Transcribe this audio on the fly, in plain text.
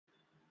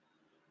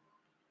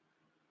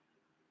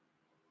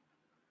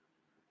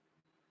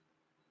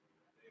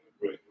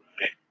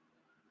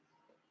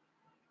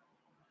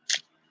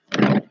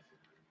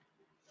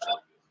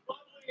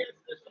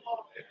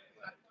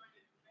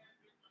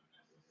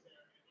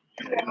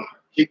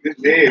Keep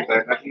his head,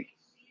 but I think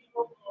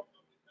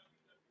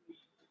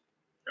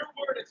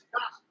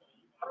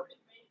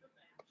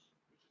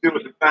do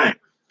it the thing.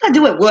 I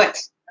do it what?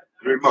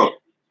 Remote.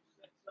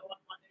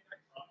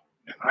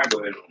 I go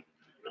ahead.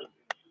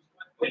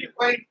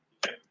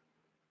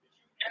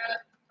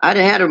 I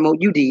didn't have the remote.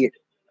 You did.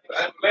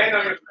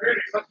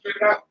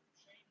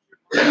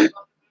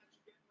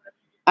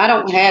 I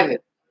don't have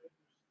it.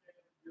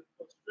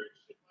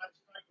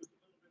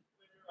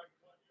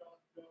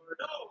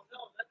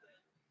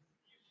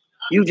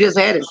 You just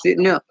had it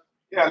sitting up.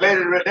 Yeah, I laid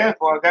it right there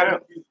before I got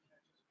up.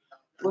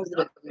 What's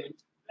that?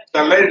 So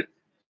I laid it.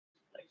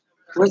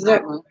 What's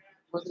that one?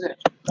 What's that?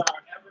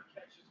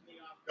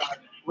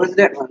 What's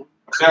that one?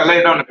 So I laid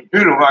it on the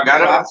computer before I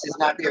got up. It's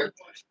not there.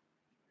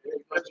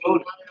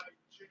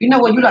 You know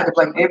what? You like to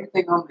blame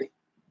everything on me.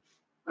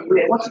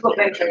 Once you go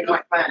back there, you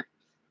might find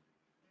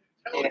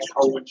it.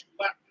 Asshole.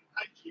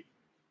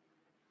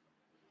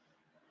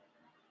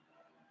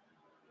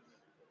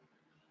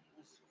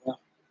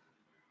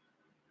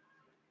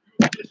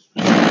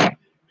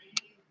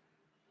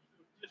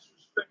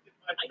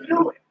 I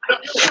knew it.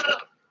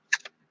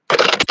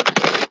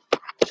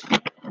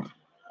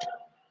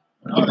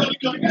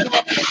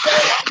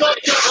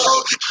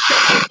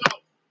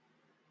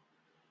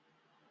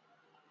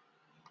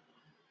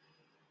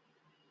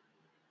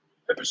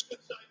 Ever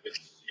since I've been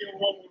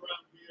COO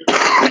around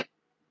here,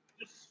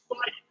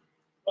 despite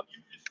what you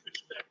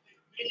disrespecting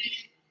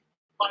me,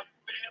 my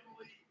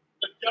family,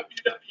 the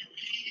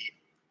WWE,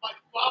 my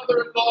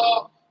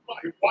father-in-law,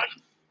 my wife,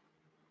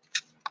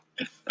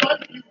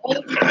 despite you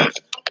holding this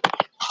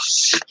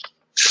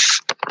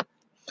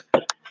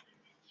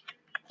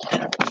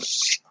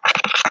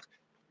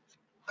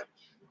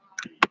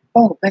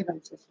Oh, baby, I'm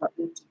just not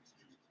losing.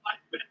 I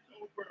bent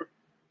over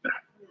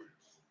backwards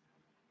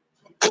to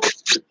work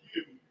with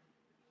you,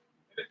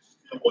 and it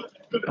still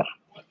wasn't good enough,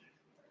 was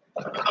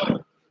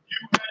it? You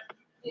had to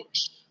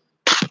push.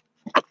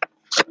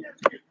 Let me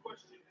ask you a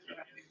question,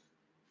 Jackie.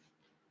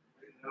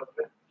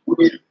 What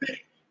do you think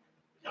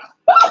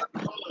got the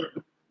color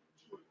to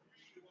agree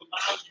to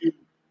allow you to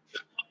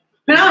come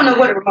Man, I don't know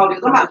what the remote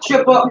is. I'm about to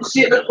trip up and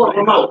shit. Look for a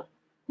remote.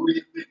 Who do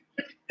you think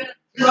paid that?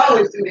 You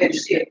always do that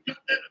shit. Got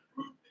that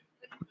approved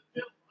and paid the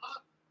bill, huh?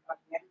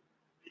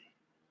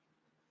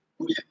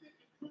 Who do you think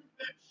approved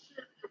that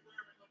shirt you're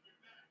wearing on your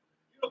back?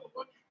 You know the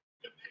one you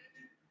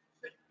demanded,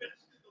 say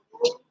best in the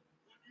world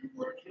when you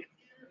work in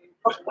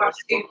here? Watch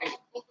TV.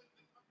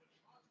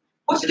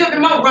 What's your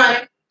remote,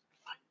 Brian?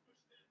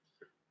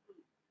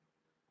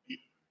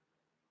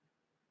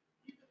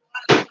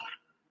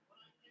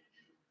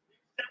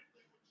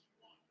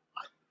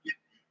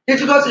 Did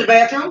you go to the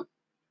bathroom?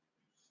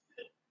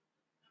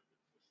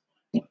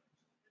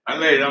 I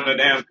laid it on the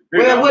damn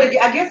computer. Well,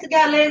 I guess the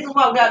guy lays and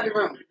walked out the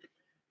room.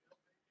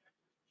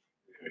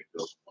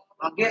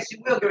 I guess you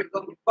will go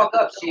fuck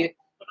up shit.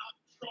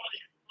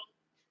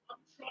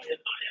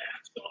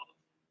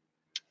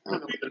 I don't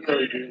know what the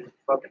hell you do.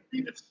 Fucking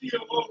Be the COO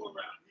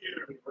around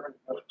here.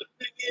 But the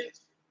thing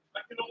is, I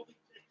can only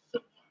take so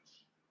much.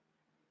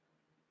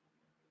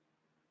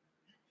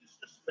 You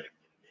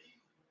disrespected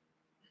me.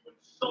 You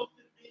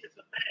insulted me as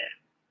a man.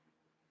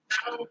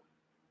 Now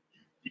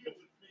you deal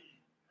with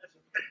me as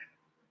a man.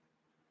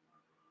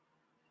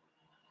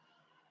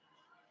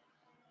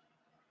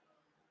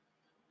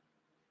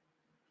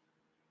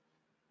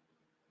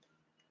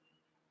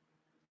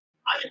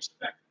 I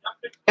expect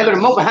nothing. Have a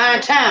remote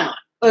behind town.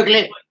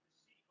 Ugly.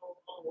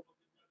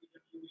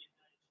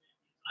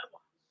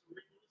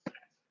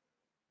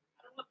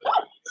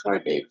 Sorry,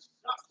 babe.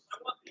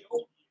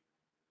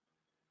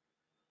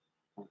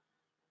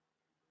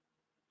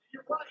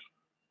 You're right.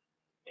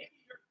 Maybe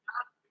you're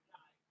not the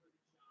guy for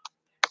the job.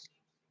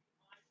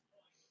 That seems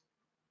to be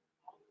my point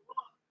all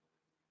along.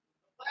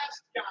 The last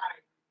guy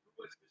who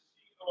was the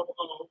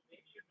COO,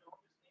 maybe you know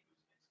his name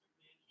was Mr.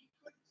 Man, he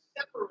couldn't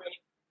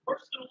separate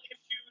personal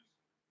issues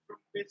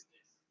from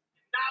business.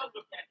 And now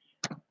look at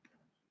you.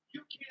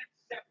 You can't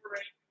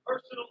separate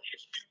personal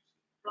issues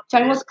from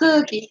Johnny, what's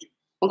cookie?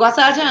 We'll go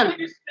outside, Johnny.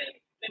 biggest thing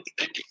that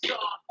Vince saw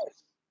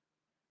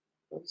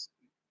is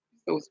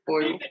So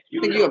spoiled. You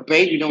think you're a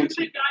baby, don't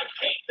you? think I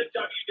hate the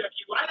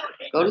WWE. I don't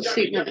hate Go to the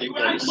sleep now. WWE. Go I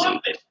to love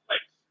sleep. this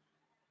place.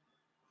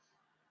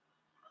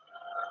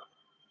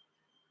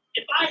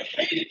 If I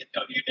hated the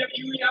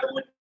WWE, I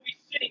wouldn't be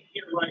sitting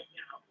here right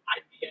now.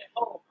 I'd be at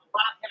home a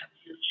lot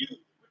happier. You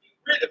would be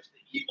rid of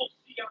the evil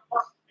CM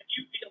Punk, and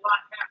you'd be a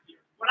lot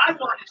happier. What I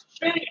want is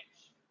change.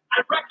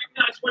 I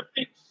recognize when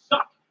things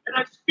suck, and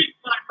I speak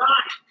my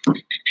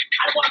mind.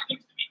 I want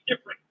things to be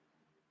different.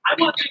 I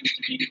want things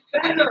to be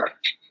better.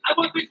 I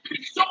want things to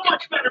be so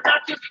much better,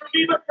 not just for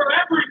me, but for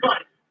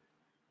everybody.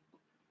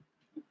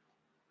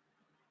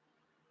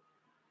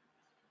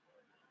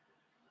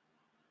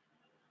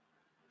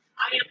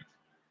 I am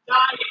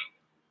dying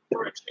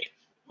for a change.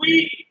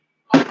 We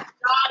are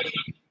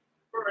dying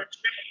for a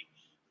change.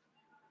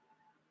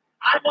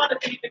 I want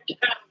to be the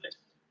catalyst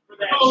for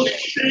that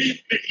change. Shame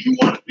me. You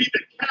want to be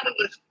the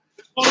catalyst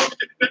as long as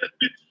it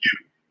benefits you.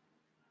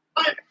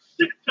 I am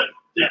sick to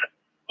death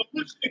of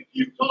listening to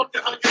you talk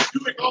to how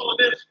you're doing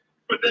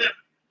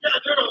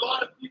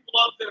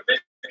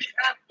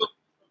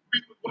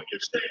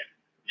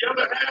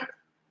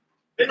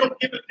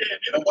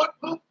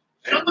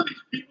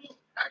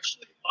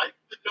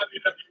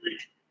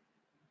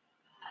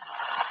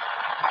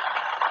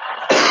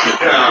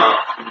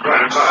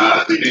running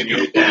by in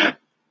your town.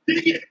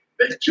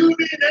 They tune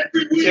in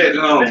every week. Shit,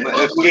 no, man.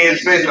 Let's get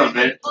say something,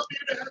 man.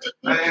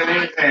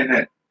 I ain't saying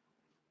that.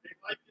 They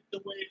like it the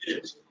way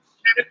it is. Can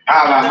it be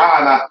Holla, better?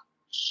 holla.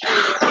 Sure,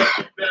 it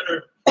can be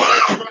better.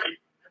 That's right.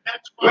 And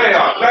that's my Player,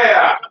 job,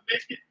 player. to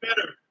make it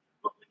better.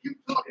 But when you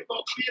talk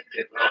about being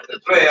the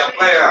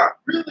Player.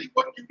 really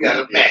what you You got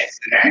a need mess is,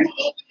 in that. you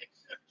will only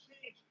accept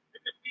change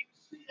if it means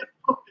CM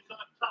Punk is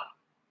on top.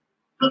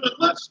 Because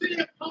unless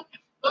CM Punk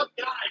is the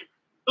guy,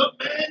 the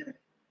man,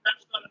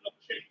 that's not enough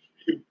change for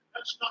you.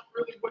 That's not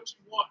really what you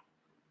want.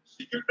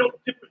 See, you're no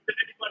different than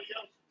anybody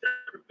else who's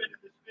ever been in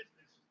this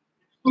business,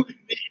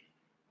 including me.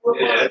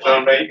 Yeah, that's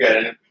all right. You got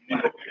it. We knew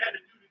what we had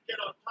to do to get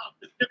on top.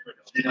 The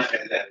difference is,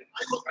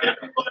 I looked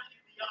everybody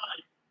in the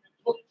eye and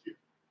told you,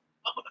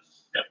 I'm going to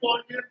step on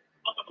you,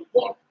 I'm going to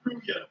walk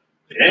through you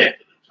to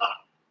get to the top.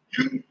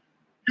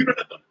 You don't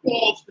have the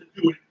balls to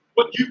do it.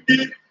 What you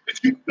did is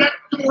you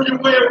backdoor your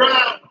way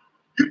around.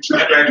 You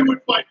tried to do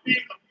it by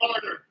being a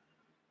martyr.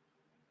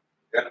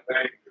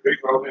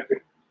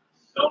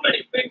 So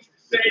many things to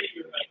say to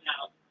you right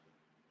now.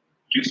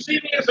 You see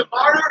me as a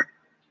martyr?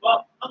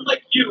 Well,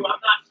 unlike you, I'm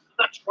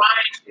not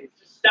trying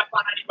to step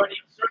on anybody.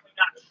 I'm certainly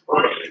not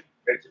trying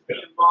to be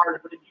a martyr.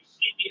 But if you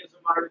see me as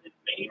a martyr, then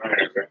maybe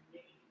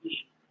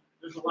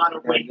there's a lot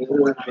of weight.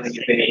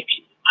 Maybe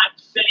I'm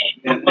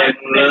saying the right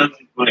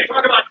thing. When I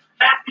talk about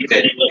half these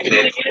people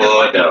getting in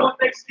and what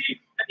they see,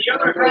 and the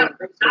other half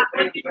not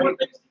liking what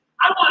they see,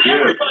 I want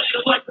everybody to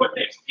like what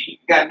they see.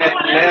 I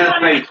want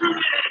everybody to tune in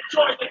and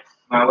enjoy this.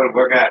 I would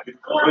work out.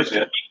 Of course,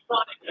 it'll be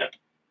fun again.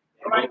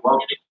 All right?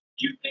 And if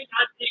you think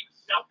I'm being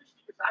selfish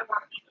because I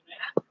want to be the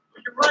man, well,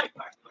 you're right.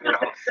 I'm not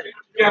going to say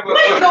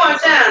Where you going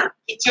down?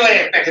 Get your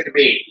ass back to the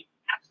bed.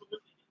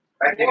 absolutely.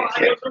 Before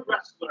I was a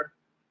wrestler.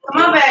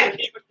 Come on,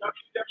 baby.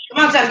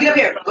 Come on, Tom, get up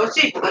here. Go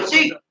see. Go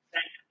see.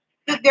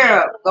 Good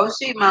girl. Go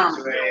see mom.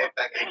 Get your ass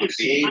back in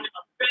the bed.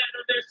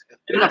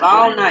 Been up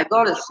all night.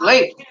 Go to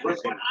sleep.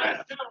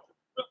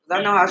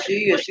 I know how she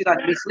is. She like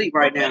to be asleep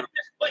right now.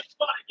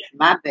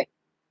 My bed.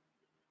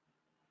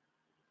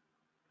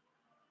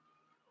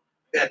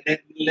 Got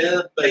nothing to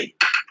love, baby.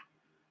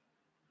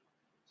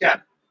 Yeah, I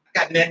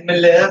got nothing to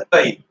love,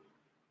 baby.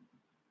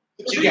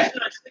 What you got?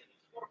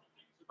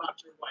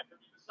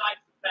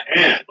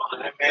 Yeah,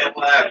 that man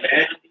alive,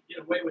 man.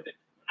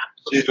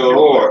 She's a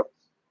whore.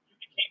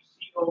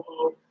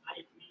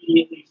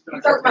 You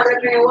talking about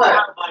that man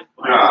what?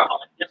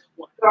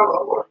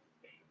 No.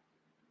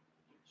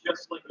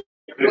 Just like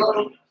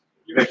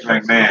You make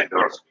like man, though.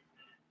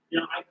 you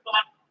know, I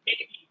thought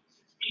maybe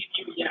since me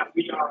and you, yeah,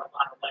 we are a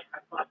lot alike. I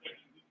thought maybe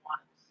we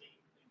wanted the same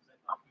things. I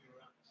thought we were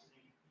on the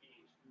same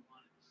page. We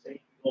wanted the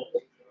same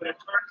goals. But it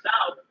turns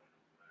out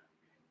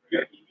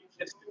you're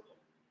egotistical.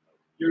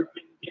 You're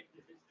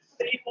vindictive. It's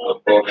the same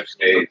old thing as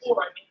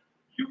before. I mean,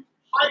 you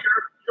hire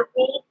your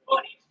old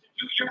buddies to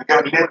do your I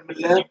got dirty nothing work.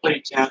 to love,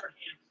 baby, child.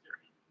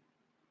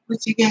 What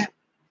you got?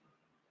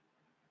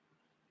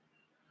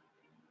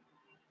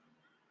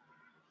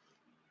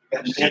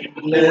 Got nothing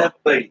to love,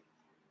 baby.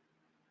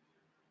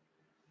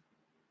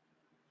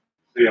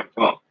 See, I'm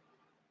pumped.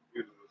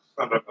 You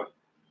son of a.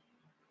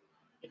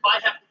 If I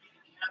have to be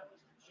the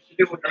catalyst,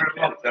 You do what you're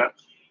doing, son.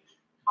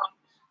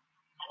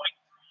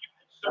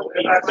 So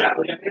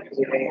exactly, I think it's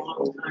been a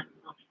long time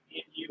coming,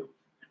 me and you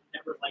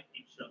have never liked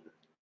each other.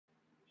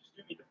 Just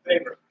do me the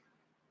favor.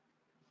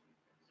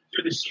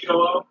 You're the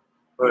COO.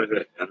 What is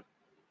it, son?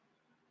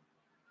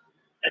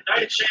 At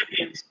Night of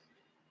Champions,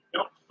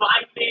 don't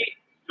find me,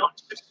 don't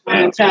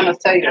I ain't trying to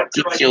tell you.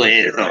 Get your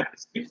ass up.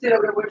 You still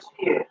over where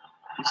she is.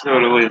 You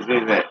still the way to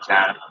do that,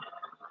 child.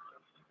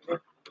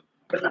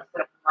 But not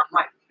stepping on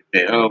my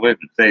mic. Oh, wait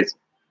a minute.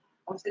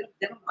 I'm sitting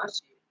down on my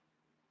shit.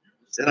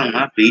 Sit on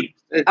my feet.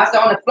 I said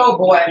on the floor,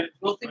 boy. You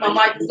don't see my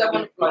mic and stuff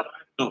on the floor.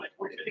 No.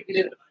 Where you pick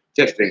it up?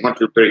 Testing. 1,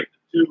 2, 3.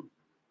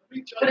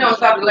 Put it on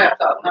top of the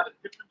laptop. No.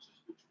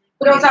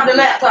 Put it on top of the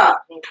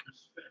laptop.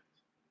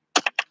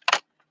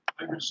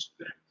 I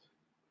respect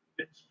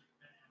Vince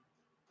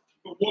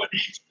McMahon for what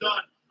he's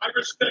done. I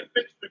respect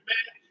Vince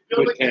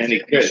McMahon. Put any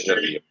credit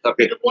of you. Up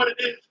it. What it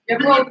is. Yeah,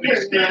 You close wouldn't the be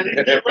curtain, standing man.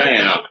 here Get that right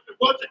fan now off. if it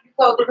wasn't You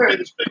close the for curtain.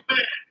 Vince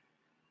McMahon.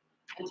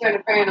 And turn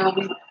the fan on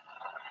me.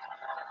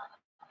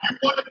 You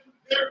want to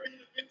compare me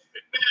to Vince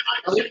McMahon?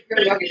 I Oh, say this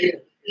girl, y'all can hear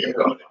it. you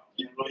couldn't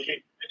give me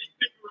any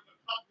bigger of a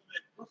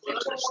compliment. But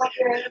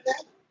understand this.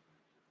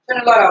 Turn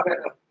the light off right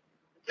now.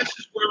 This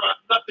is where I'm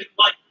nothing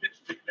like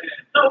Vince McMahon.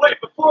 No, wait,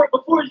 before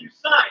you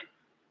sign,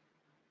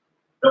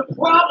 the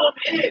problem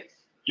is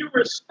you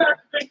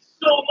respect Vince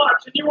so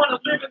much and you want to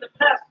live in the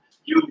past.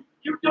 You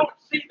don't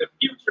see the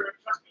future, and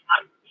trust me,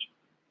 I weep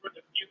for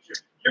the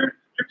future.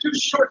 You're too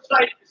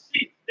short-sighted to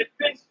see that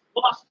Vince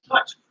lost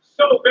touch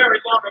so very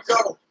long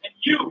ago, and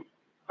you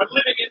are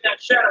living in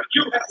that shadow.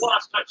 You have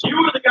lost touch. You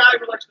are the guy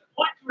who likes to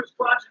point to his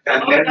crotch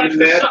and say, "Oh, guys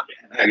are sucking."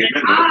 And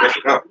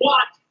I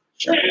want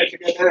change.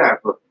 Check that out.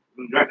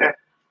 Right there.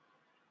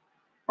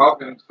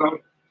 Talking and stuff.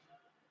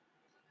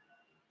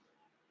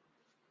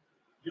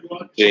 You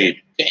want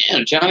Hey,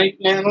 damn, Johnny,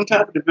 man, on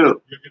top of the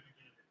bill. You're gonna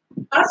get it.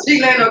 I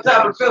see laying on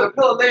top of the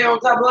pillow, laying on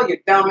top of her, you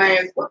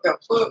dumbass. What the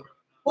fuck?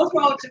 What's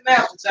wrong with your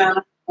mouth,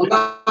 China? I'm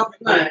not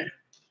playing.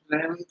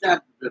 Laying on top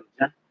of the pillow,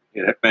 China.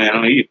 Yeah, that fan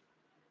on you.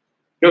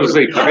 Go to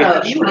sleep. Shut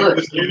up, you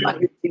hush.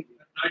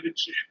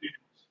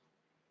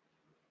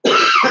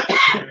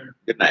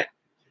 Good night.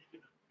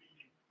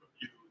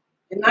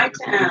 Good night,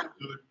 time.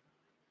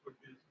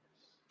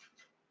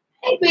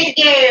 Hey,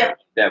 pretty girl.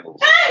 Devil.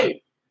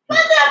 Hey,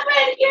 what's up,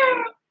 pretty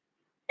girl?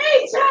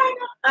 Hey,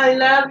 China. I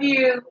love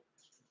you.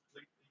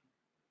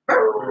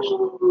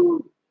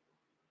 Ooh.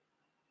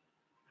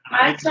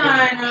 Hi,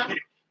 China.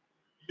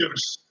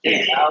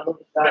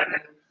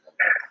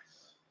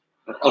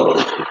 Oh.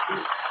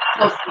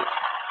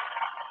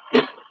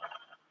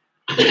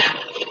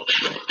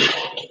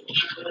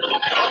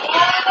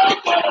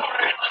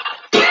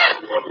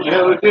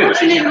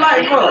 What you need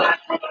light for?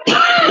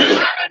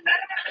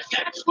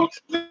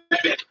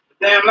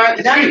 Damn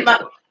light. Now you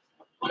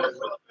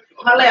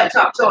my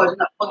laptop charging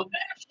up.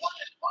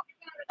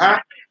 Huh?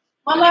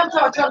 My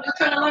laptop charging. Just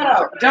turn the light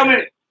off. Tell me.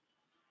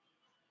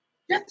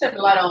 Just turn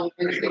the light on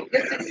and just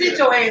sit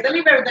your ass. Don't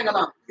leave everything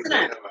alone. Sit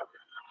down.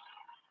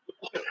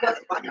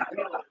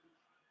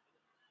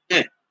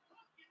 Yeah.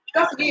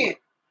 Cuss again.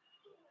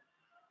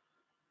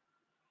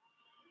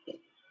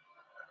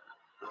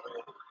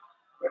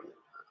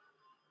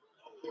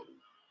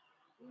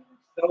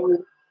 So,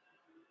 damn.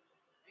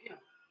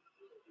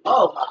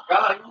 Oh my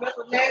God, you mess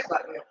with Nash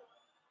like that.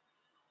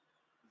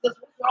 What's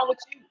wrong with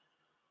you?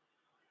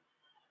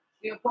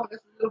 CM Punk,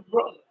 that's his little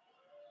brother.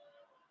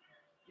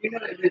 You know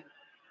that, didn't you?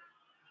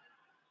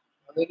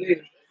 Well, it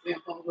is. CM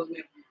Punk's little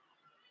nephew.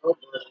 Oh,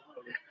 brother.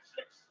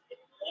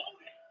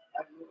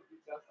 I knew it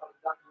because I saw the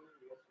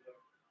documentary yesterday.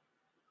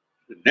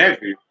 The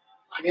nephew.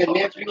 Yeah,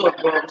 nephew or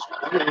brother.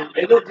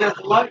 They look just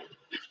alike.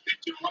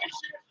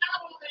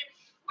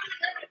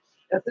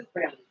 That's his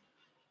family.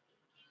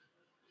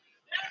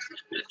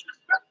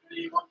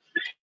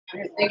 I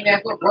think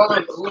that's what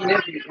brother or little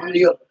nephew, one of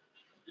the other.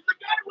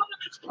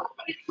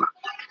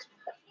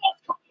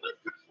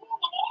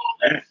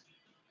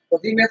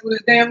 Because he messed with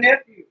his damn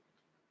nephew.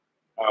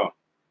 Oh.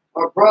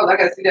 Or brother, I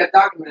gotta see that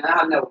document.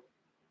 I know.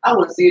 I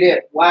want to see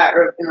that. Why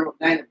Earth Funeral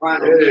Dana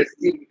Brown on TV.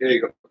 There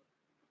you go.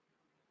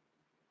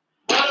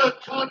 A lot of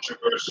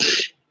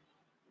controversy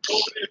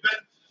over the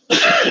event.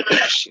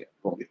 Shit.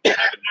 National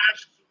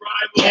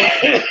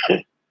survival.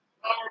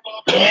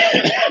 Powerbomb. The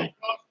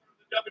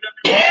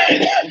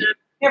WWE.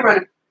 Yeah,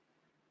 brother.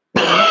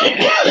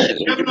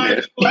 Kevin and I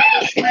just put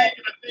this week, and I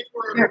think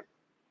we're.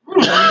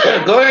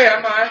 Yeah, go ahead,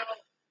 I'm alright.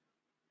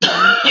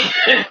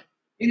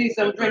 You need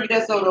some drink.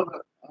 That soda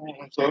over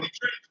So, I'm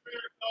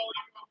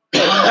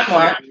I'm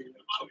alright.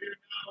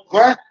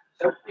 What?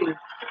 there.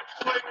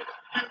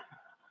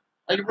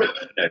 Are you ready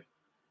today?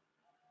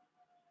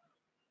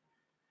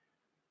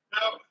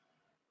 Now,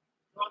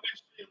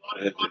 obviously, a lot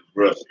of That's controversy his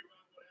brother. around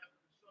what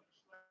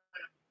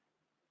happened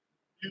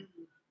in SummerSlam. You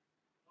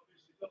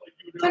obviously felt like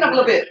you were Turn up a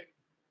little bit.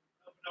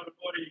 helping out a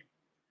buddy.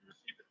 You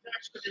received a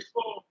text on your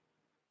phone.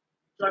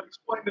 Trying to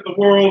explain to the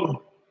world,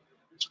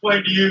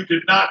 explain to you,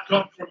 did not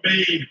come from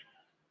me.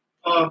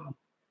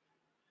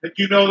 And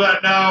you know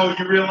that now.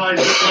 You realize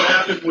that what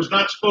happened was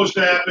not supposed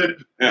to happen.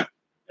 Yeah.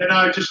 And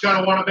I just kind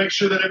of want to make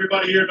sure that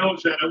everybody here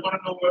knows that. I want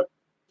to know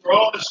we're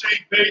all on the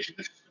same page, and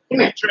this is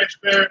completely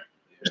transparent.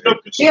 There's no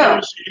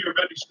conspiracy here of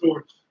any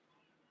sorts.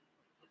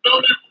 I've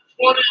known you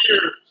for 20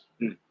 years.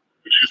 When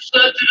you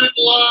said you didn't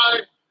lie,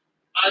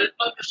 I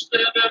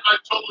understand that. I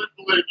totally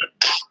believe it.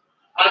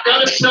 I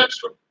got a text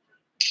from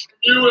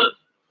you, and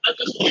I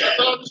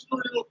thought this was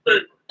doing you a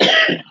favor.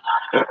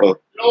 Uh-oh.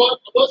 You know what?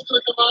 I was going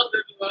to come out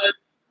here tonight. I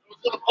was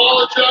going to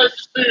apologize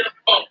to CM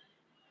Punk.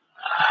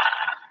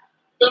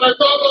 Then I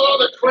thought about all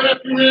the crap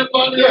you ran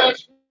by me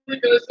last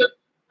week, and I said,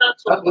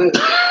 that's I'm okay.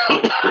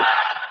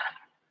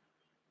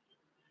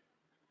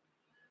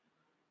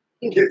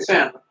 good. Good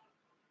sound.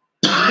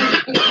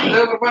 You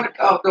never run a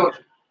call, don't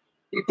you?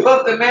 He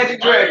puffed the magic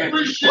I dragon.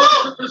 appreciate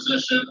your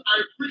position.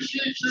 I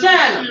appreciate your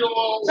China.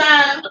 CEO.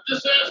 China. I'm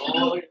just asking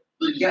you,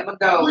 please, Got my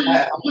dog. please,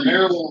 I'm please.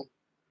 marijuana.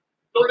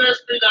 Don't ask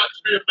me not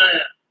to be a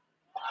man.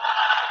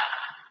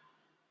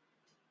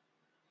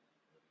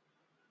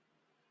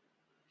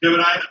 Kevin,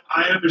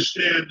 I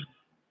understand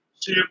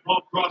CM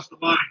Punk crossed the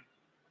line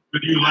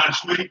with you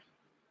last week,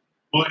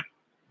 but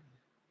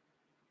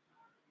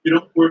you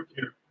don't work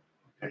here,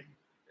 okay?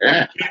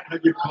 Yeah. You can't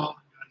have your calling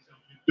guys out.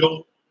 You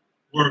don't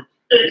work.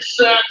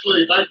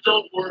 Exactly. I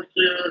don't work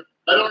here.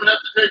 I don't have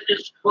to take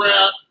his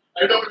crap.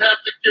 I don't have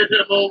to get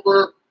him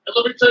over. And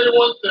let me tell you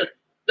one thing.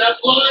 That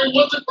line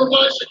wasn't for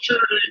my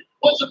security,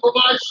 wasn't for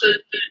my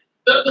safety.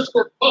 That was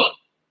for Punk.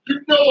 You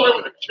know I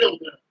would have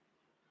killed him.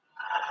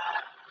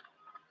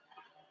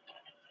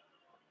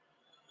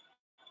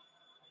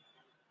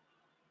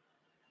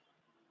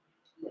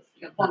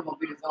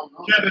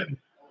 Kevin,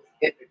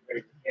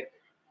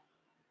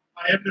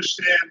 I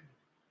understand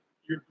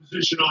your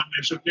position on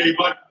this, okay?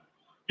 But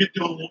you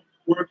don't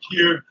work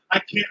here. I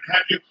can't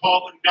have you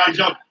calling guys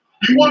up.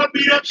 You want to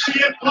beat up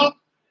CM Punk?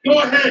 Go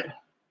ahead.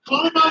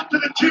 Call him out to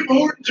the Tim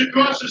Hortons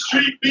across the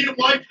street, beat him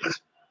lifeless.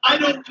 I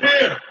don't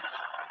care.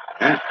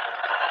 Yeah.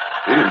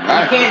 He didn't You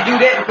like it. can't do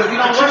that because you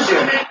don't I work just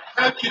there. can't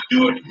have you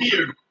do it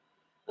here.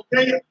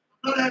 Okay? I'm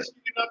not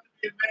asking you not to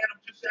be a man.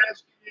 I'm just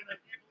asking you, and I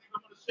can't believe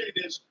I'm going to say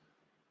this.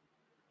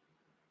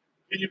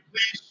 Can you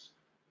please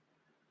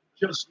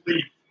just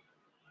leave?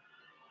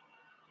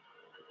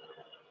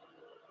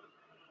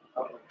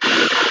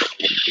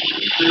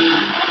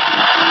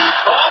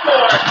 Oh,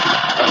 boy.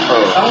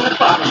 It's on the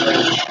clock.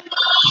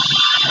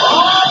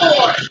 Oh,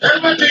 boy.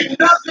 There would be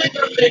nothing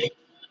to me.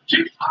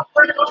 Keep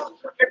operating on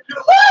for you.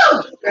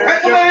 Woo!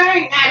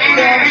 Recommend.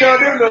 Damn sure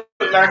do look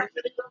like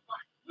it.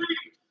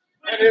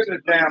 That is a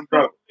damn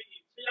broke.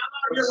 See, I'm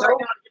out here right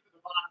now to get to the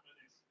bottom of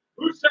this.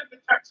 Who sent the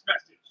text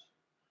message?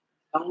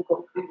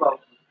 Uncle Evo.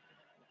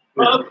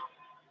 Well,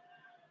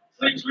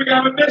 seems we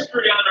have a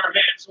mystery on our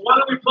hands, so why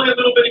don't we play a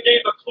little bit of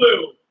game of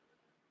Clue?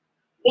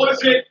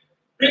 Was it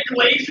Big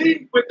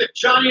Lazy with the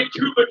giant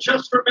tuba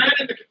just for men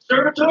in the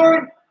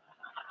conservatory?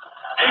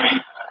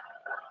 Maybe.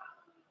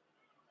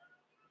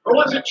 Or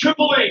was it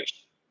Triple H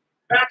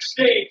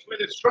backstage with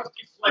his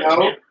trusty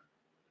sledgehammer?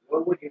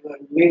 What would you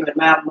mean with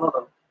my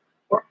mother?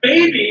 Or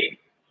maybe,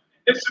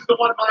 this is the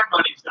one my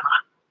money's on,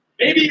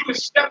 maybe it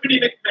was Stephanie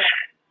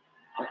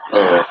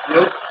McMahon.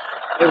 Nope.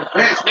 It was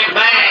Vince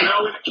McMahon.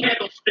 No, with a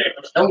candlestick.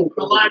 Stone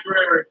The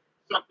library,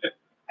 something.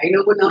 I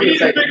know what We need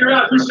to figure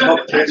out who sent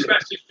the text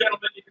message,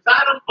 gentlemen, because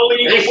I don't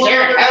believe Hey, a word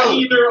Sarah, that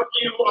either of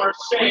you are What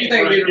do saying you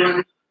think, right Leader now.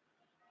 Runner?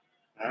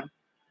 Huh? Who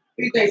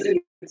do you think sent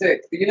the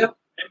text? Do you know?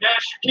 And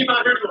Nash, you came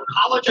out here to Put it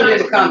apologize in the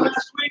to me comments.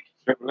 last week.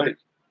 Triple H.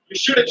 You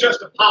should have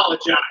just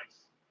apologized.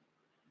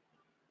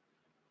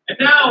 And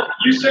now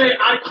you say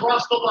I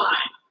crossed the line.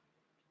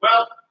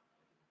 Well,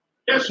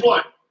 guess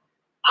what?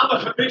 I'm a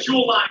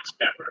habitual line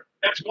stepper.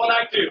 That's what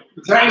I do.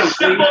 I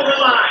step over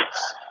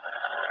lines.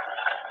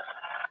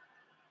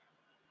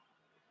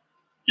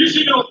 You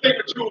should know a thing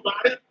or two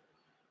about it.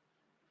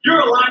 You're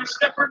a line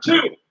stepper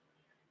too.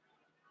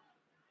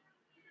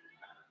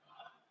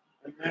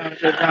 That man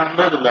just down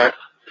look like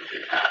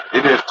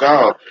it is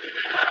tall.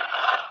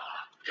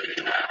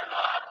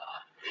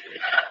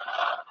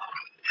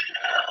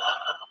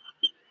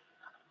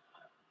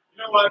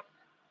 You know what?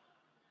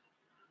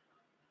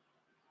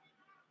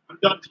 I'm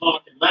done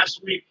talking.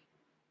 Last week,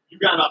 you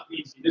got off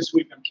easy. This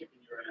week, I'm kicking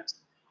your ass.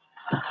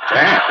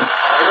 Damn.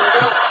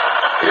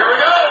 Here we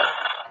go.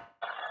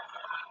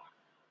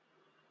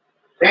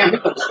 Damn, we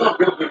gonna stump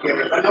your big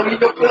ass. I know you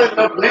your cousin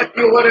up,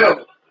 nephew, or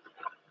whatever.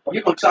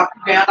 You gonna chop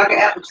you down like an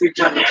apple tree,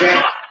 Johnny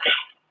Jack.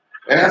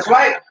 That's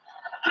right.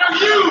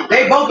 You.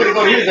 They both gonna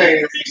go to his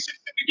ass. Since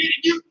the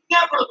beginning, you've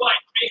never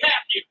liked me,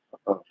 have you? You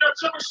know, at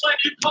SummerSlam,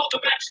 you called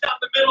the match down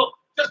the middle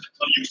just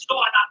until you saw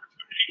an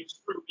opportunity to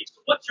screw me.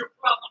 So what's your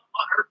problem,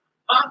 Hunter?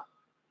 Huh?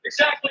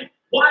 Exactly.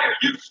 Why are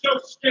you so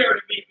scared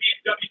of me being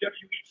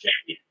WWE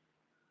champion?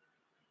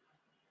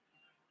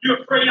 You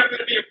afraid I'm going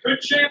to be a good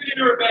champion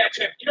or a bad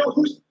champion? You know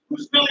who's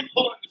really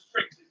pulling the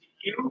strings? Is it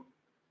you?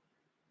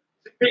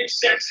 Is it Big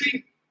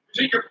Sexy?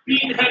 Is it your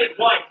bean-headed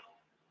wife?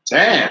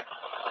 Damn.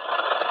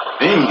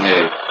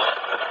 Beanhead.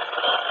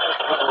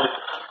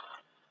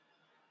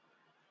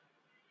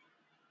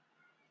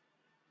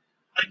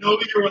 I know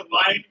that you're a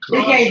line You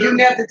crosser. can't do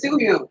nothing to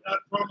him. I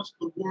promised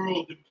the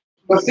world.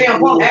 But CM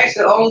Punk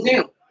actually owns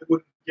him. I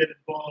wouldn't get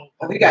involved.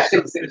 Oh, we got 6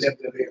 up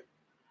there.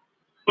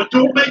 But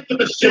don't make the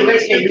mistake of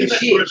Let's get thinking new that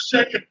shit. for a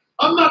second.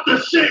 I'm not the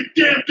same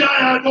damn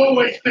guy I've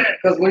always been.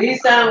 Because when he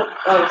signed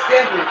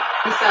Stephanie,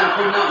 he signed a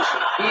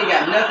promotion. He ain't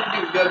got nothing to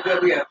do with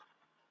WWF.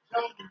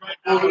 I'm telling you right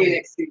now. Only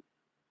NXT.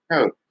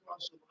 Oh.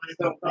 Cross the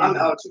So line. I'm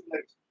Triple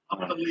H. I'm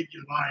gonna leave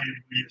you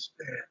lying for your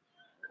stand.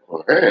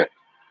 Oh, hey.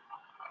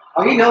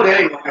 Oh, he know that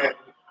ain't gonna happen.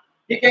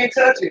 He can't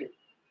touch it. Okay.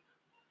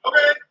 All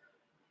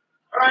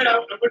right. I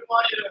wouldn't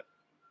want you to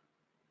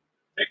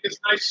take this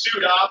nice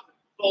suit off, and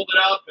fold it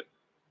up, and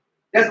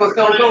That's what's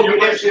gonna go your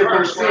get that wife's shit from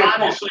purse, where CM Punk.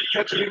 obviously you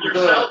Touch keep people's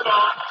yourself blood.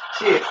 on.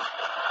 Shit.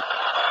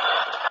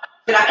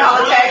 Should I call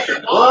a taxi?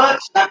 What?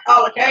 Should I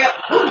call a cab?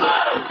 Woo.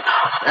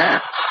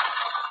 Damn.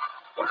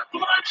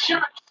 Come on,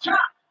 shot. Get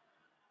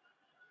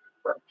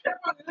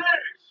on the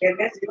legs. And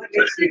that's what they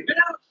Take see. me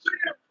down,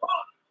 CM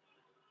Punk.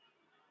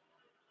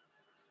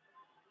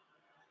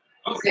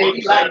 He said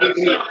he liked it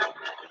here.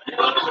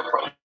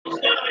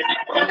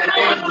 And that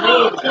damn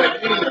drugs, but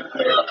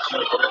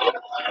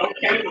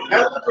okay,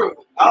 that's the truth.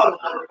 All of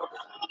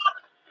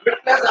them.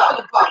 That's all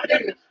the pop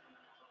niggas.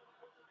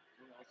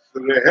 So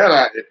the hell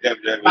out of this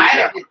WWE.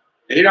 Fight it.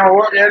 He don't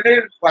work there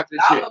neither. Watch this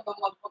All shit. of them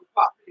motherfuckers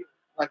pop niggas.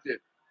 Watch this.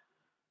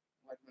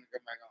 Watch when it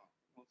come back on.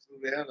 Don't sue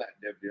the hell out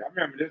of WWE. I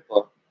remember this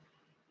part.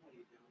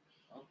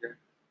 Okay.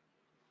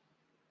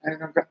 I ain't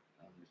gonna go.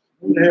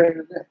 Who the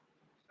hell is that?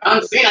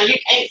 I'm saying you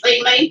can't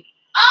see me.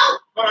 Oh!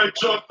 All right,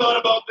 so I've thought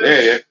about Yeah,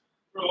 this yeah.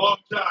 for a long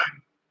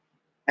time.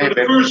 Hey, For the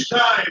baby. first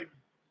time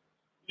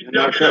in You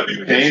know, WWE you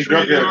ain't history,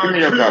 drunk there yet. Give me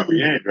your are coffee.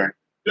 You two ain't drunk.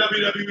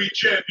 WWE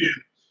champions.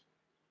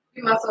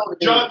 Give my soul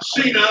to John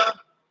Cena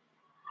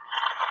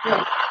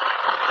Yeah.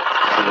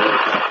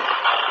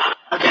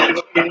 I gotta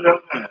go get it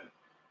up now.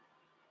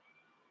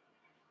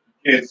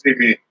 You can't see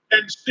me.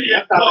 and CM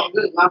I thought Punk. it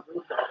was my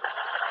food.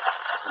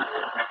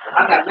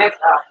 I got next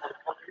out.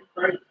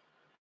 Crazy.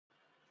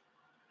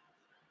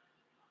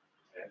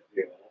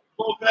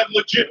 Both have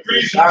legit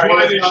reasons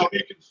why they should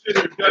be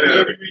considered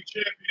WWE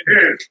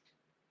champions.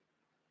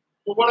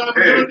 But what I'm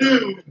going to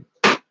do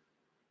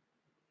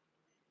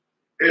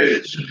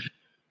is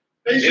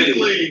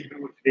basically.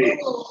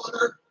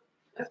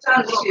 That's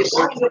time to see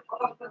what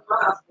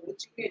you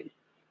get.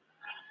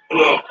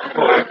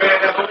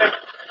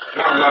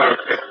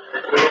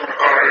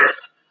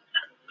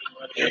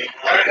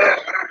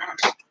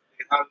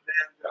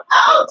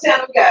 I'll tell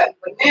them guys,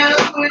 banana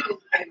pudding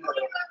and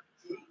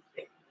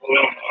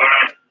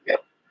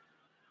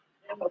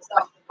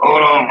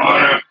Hold on,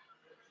 Hunter.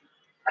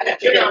 I got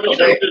to take that milk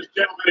back.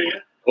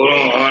 Hold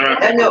on, Hunter.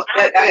 That milk,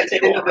 I got to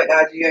take that milk back to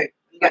IGA.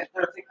 You got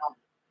to take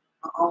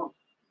on.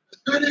 As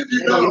many of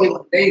you know,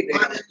 my name is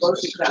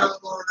Mr. John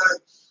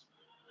Laurinaitis.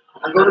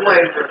 I go to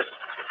Wayne.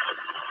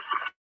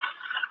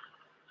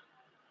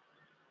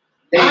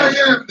 I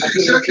am the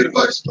Executive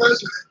Vice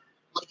President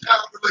of Town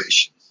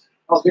Relations.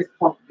 Oh, this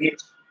punk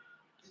bitch.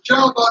 The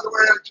job, by the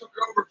way, I took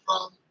over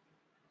from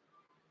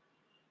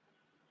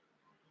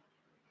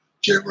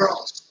Jim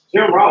Ross.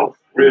 Jim Ross.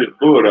 Rich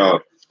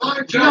Bulldog. It's my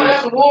You know,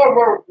 that's job. a war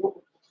word.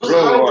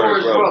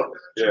 Brother.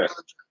 Yeah.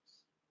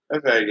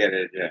 That's how you get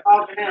it, yeah.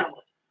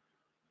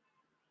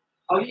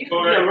 Oh, you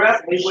can be a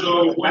wrestler.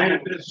 So when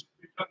did this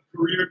become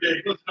career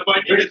day? Listen, if I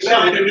need to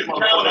sign a new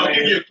talent, I'll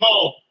give you a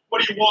call.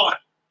 What do you want?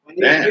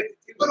 Damn.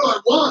 What do I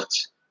want?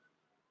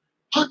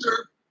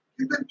 Hunter,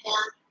 you've been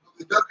part of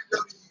the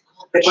WWE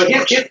But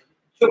corporate his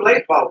Triple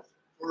H boss.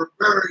 for a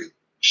very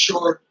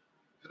short,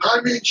 and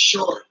I mean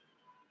short,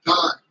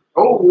 time.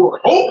 Oh.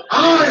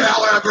 I,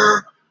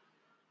 however,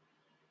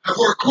 have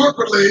worked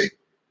corporately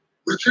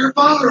with your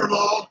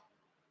father-in-law,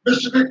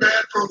 Mr.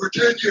 McMahon, for over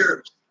 10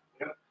 years.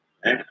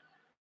 Damn.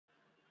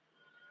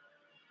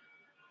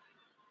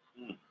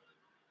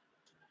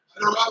 I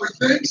know how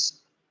he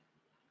thinks,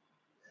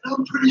 and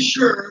I'm pretty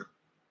sure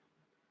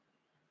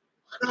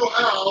I know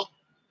how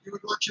he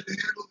would want you to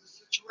handle the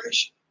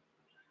situation.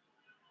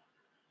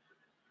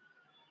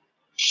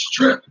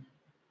 Strip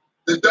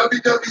the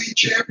WWE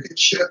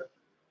Championship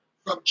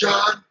from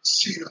John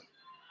Cena.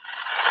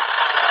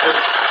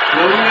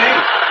 No, you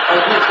ain't.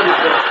 Oh, what's going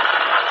on?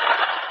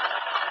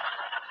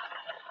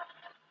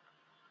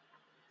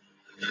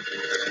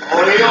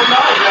 Oh, they don't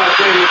know, John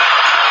Cena.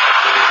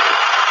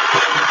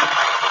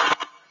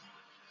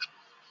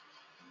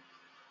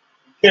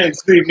 Can't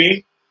see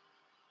me.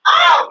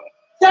 Oh,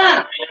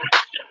 John,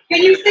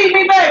 can you see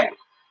me, baby?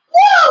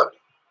 Woo!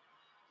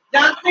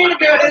 John Cena,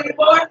 girl, that's your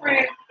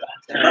boyfriend.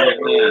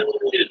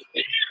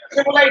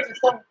 Triple H is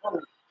something for me.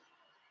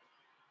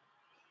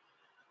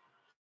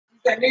 He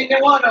said,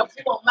 neither one of them,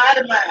 she won't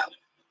matter mouth.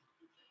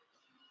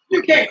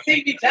 You can't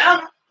see me,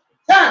 John.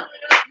 John,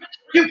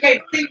 you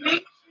can't see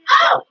me.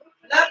 Oh,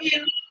 love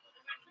you.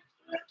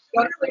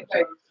 Go to sleep,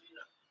 baby.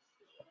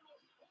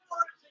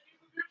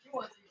 You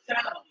want to see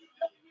John.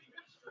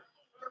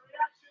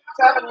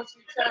 China wants to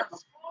see China.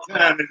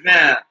 Time is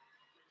now.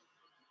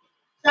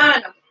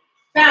 China.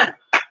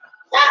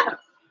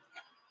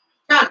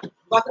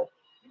 You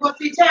want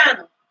to see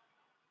China?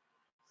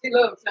 She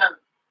loves China.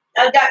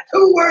 I got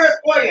 2 words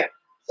for you.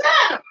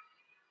 China.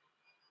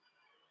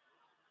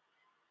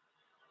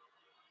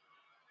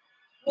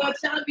 Well,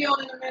 China be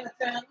on in a minute,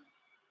 China.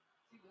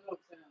 She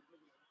loves China.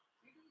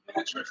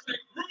 Interesting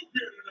group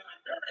here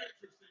tonight. Very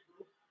interesting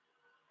group.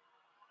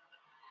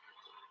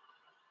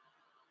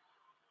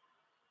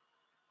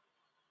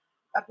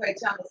 I played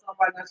China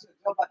somebody and I should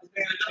know about the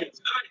damn shit.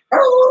 Tonight,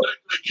 it's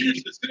like a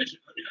huge decision.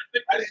 I mean, I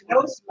think I didn't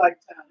know she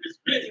liked China. it's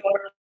big.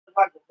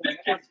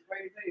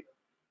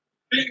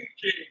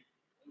 Thinking.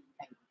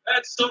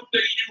 That's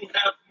something you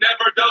have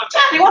never done.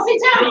 China, you want to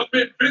see You China? have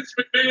been Vince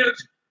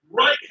McMahon's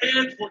right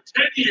hand for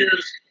 10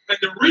 years, and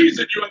the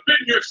reason you have been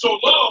here so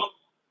long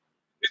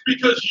is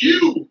because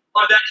you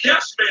are that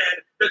yes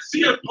man that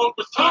CM Punk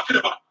was talking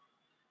about.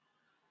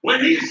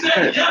 When he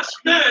said yes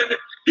man,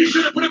 he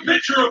should have put a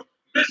picture of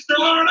Mr.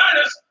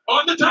 Laurinaitis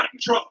on the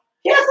Titantron.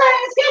 Kiss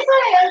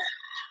ass.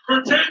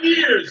 For 10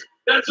 years,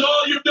 that's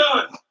all you've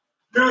done.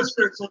 Yes,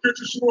 Vince, I'll get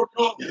you some more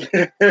coffee.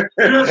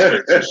 Yes,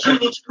 Vince, your shoe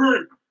looks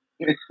great.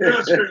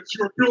 Yes, Vince,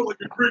 you're built like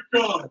a Greek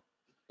god.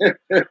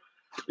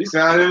 He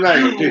sounded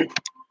like it, You too.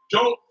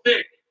 don't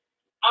think.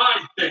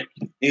 I think.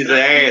 He's an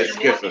that ass you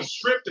want kisser. to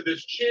strip to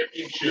this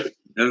championship.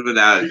 That's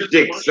without his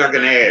dick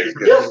sucking ass You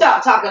kisser.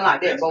 stop talking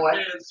like that, boy.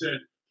 Man said,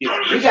 You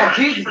got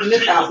Jesus in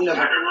this house, nigga.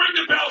 ring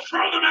the bell,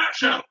 throw the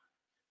match out.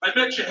 I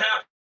met you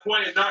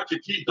halfway and knocked your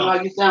teeth You know,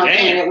 off. you sound Damn.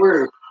 saying that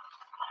word.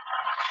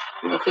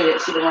 You don't say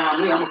that shit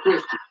around me. I'm a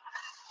Christian.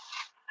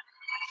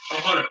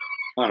 Hunter,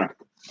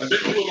 I've been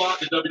through a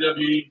lot in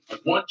WWE. I've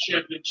won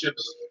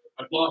championships.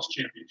 I've lost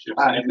championships.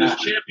 I And if have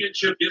this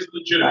championship is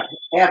legitimate,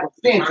 Have a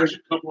the time censor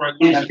should come where I and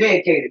lose a it.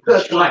 dedicated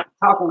customer, like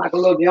talking like a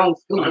little young I will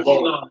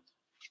schoolboy. not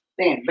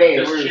Saying let bad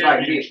this words like this.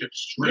 championship You a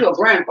strip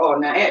grandpa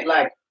now, act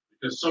like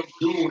because some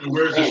goon who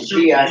wears a And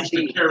suit and used to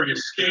BIC. carry a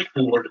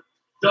skateboard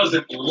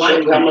doesn't show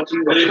like you how me. much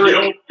you And a if you prick.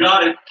 don't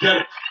got it, get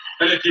it.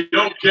 And if you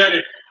don't get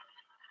it,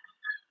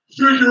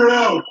 figure it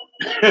out.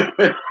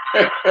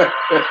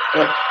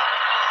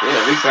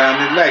 Yeah, he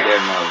sounded like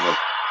that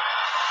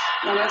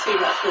No, that's it.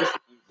 That's pussy.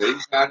 He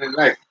sounded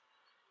like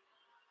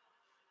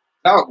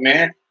talk,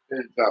 man.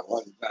 Didn't talk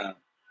all the time.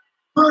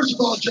 First of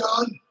all,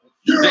 John,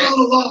 you're out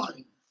of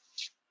line.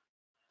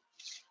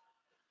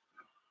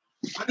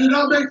 I did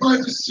not make my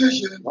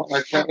decision. Well,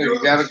 I tell you,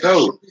 you gotta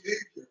go.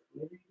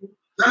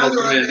 Rather,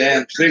 I Smoking a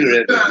damn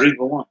cigarette, the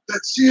reaper one.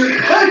 that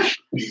CM Punk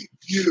beat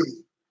you.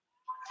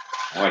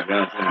 Oh,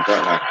 Johnson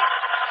talk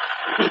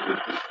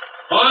like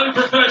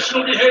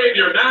Unprofessional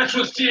behavior. Match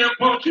with CM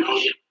Punk. You know,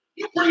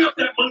 you bring up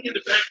that Money in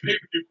the Bank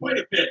pay-per-view quite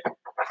a bit. It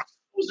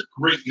was a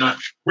great night.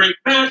 Great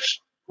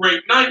match.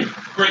 Great night.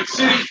 Great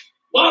city.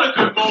 A lot of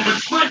good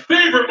moments. My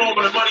favorite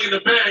moment of Money in the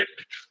Bank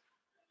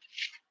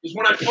is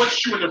when I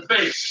punched you in the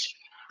face.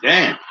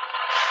 damn.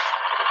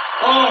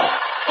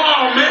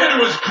 Oh man,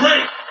 it was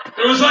great.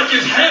 It was like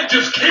his head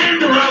just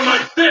came around my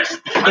fist.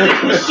 I mean,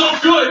 it was so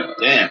good.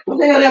 Damn. What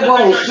the hell that boy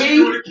I was, should Steve?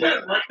 do it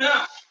again right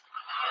now.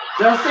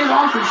 Just say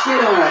on some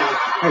shit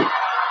on it.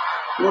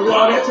 We'll do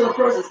all that to the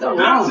person. Something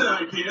That's wrong.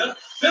 an idea.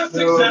 That's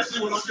exactly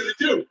what I'm going to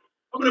do.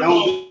 I'm going to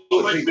Don't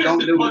follow do my it. fist Don't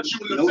and do punch it.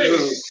 you in the No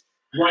face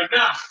right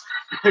now.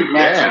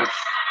 Yeah.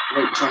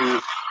 Wait, Tony.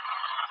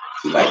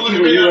 Oh, Like look you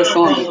at when me, you I were have no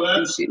song, problem with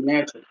you that. shit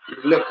natural. You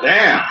look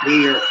Damn.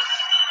 weird.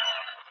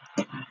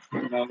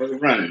 You know,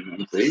 he's running.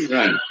 I'm saying he's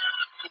running.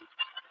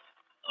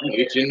 I'm gonna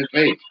get you in the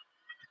face.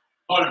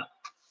 Hold on.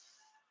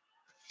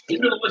 You're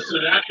going to listen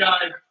to that guy.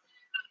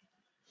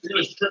 You're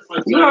going to strip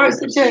my You already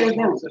said that,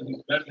 yeah. said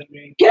he's better than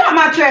me. Get out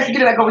my trash and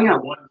get it back over here.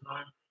 One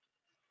time.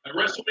 At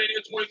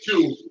WrestleMania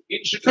 22 in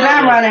Sit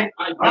down, Chicago, Ronnie.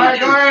 I beat All right,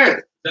 you. go ahead.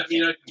 Does that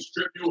mean I can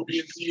strip you of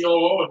being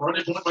COO and run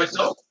into it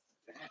myself?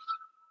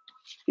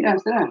 Sit down,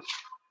 sit down.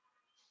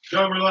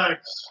 Don't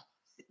relax.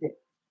 I'm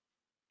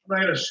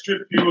not going to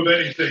strip you of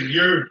anything.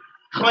 Your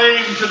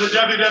claim to the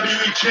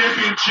WWE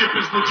Championship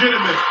is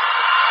legitimate.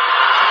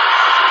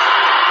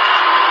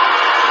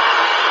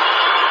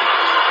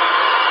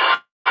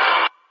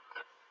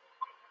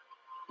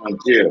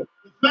 Until.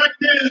 The fact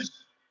is,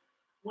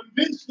 when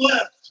Vince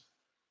left,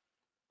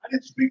 I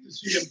didn't speak to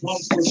CM Punk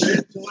for a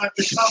bit until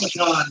after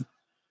Comic-Con.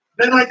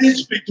 Then I did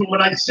speak to him,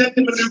 and I sent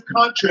him a new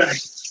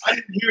contract. I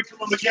didn't hear from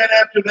him again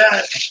after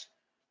that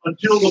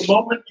until the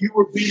moment you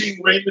were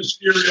beating Rey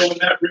Mysterio in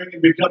that ring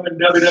and becoming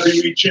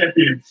WWE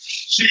Champion.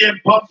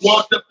 CM Punk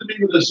walked up to me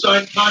with a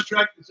signed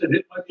contract and said,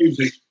 hit my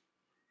music.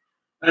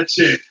 That's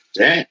it.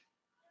 Damn.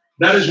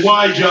 That is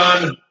why,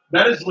 John,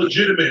 that is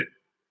legitimate.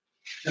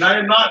 And I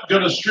am not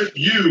going to strip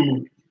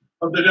you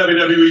of the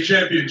WWE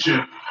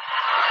Championship.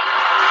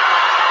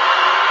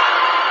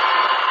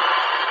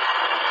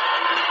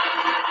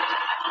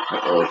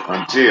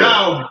 Until.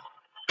 Now,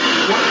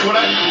 what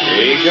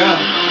There you go.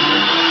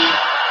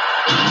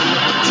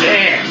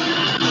 Damn.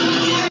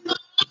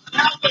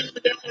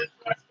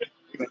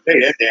 You gonna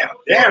take that down.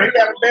 Damn, he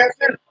got a bad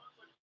center.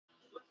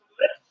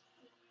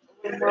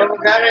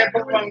 Got that,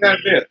 both of them got a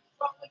bit.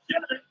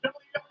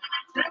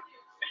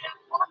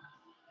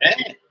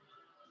 Damn.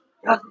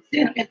 Y'all see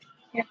him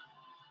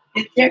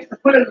in Texas.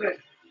 Put it there.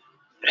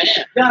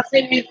 Damn. Y'all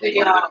see me the,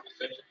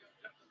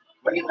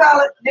 what do you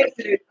call it? Next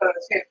to this,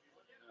 shit.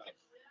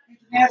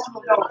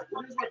 International Dollar.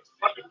 What is that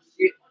fucking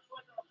shit?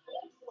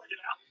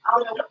 I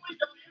don't know.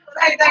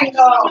 Same thing,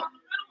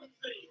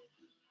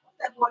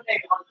 that's one name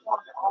on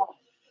the arm.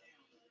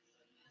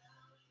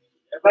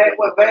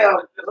 What Bell?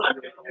 Before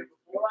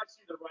I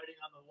see the writing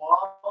on the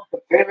wall,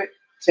 Favorite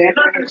you're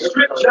not champion. going to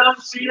strip John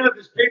Cena of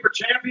his paper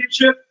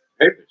championship.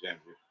 Paper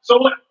champion. So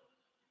what?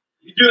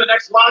 You do the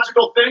next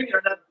logical thing.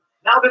 You're not,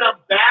 now that I'm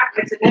back,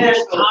 it's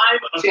International full time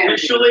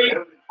officially.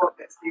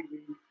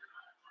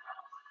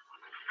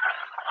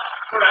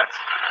 Correct.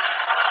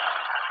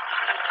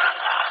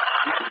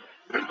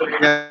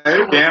 Yeah,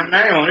 his damn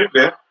name on it,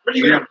 Bill. What are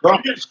you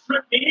going to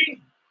strip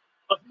me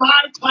of my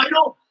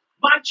title,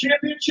 my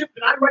championship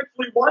that I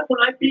rightfully won when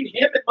I beat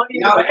him at Money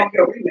in the Bank?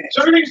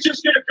 So everything's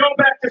just going to go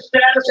back to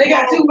status. They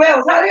got two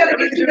bells. How they got to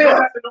get Everything's two going to go bells?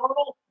 back to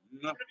normal.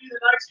 It's going to be the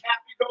nice,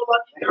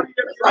 happy-go-lucky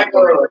Like,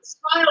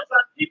 smiles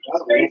on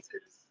people's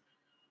faces.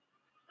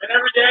 And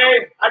every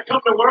day I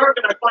come to work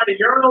and I find a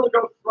urinal to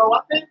go throw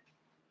up in.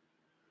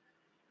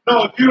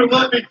 No, if you'd have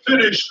let me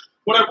finish,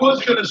 what I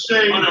was going to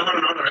say. Oh,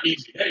 no,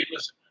 easy. Hey,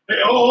 listen. Hey,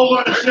 hold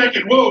on a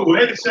second. Whoa,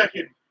 wait a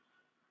second.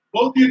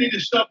 Both of you need to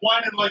stop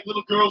whining like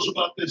little girls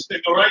about this thing,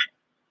 all right?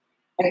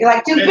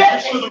 Like two And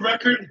bells. just for the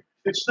record,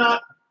 it's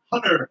not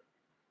Hunter.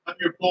 I'm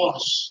your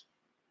boss.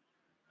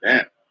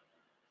 Damn.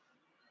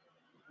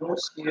 Oh,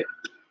 shit.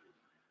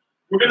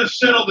 We're going to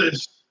settle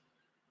this.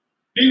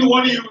 Neither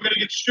one of you are going to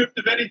get stripped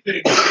of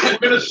anything. We're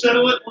going to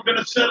settle it. We're going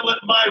to settle it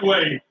my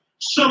way.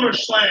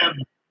 SummerSlam.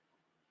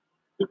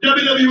 The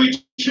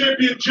WWE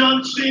Champion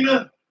John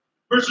Cena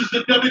versus the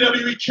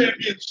WWE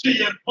Champion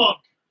CM Punk.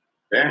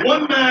 Damn.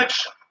 One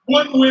match,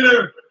 one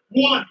winner,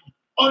 one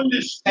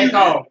undisputed Take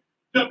off.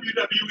 WWE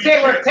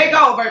Take Champion.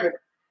 off, baby.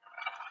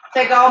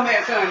 Take off,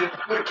 man, son.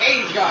 With a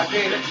cage guard,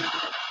 damn it.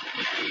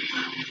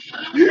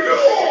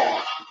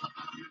 Yeah!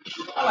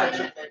 I like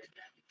Triple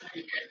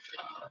H.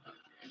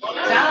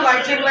 Sound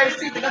like Triple H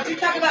too. Don't you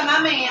talk about my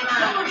man,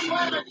 man. 2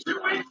 weeks for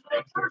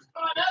the first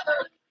time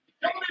ever.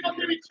 WWE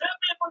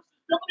Champion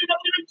versus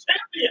WWE Champion.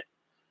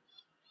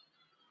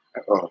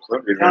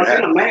 some people John that.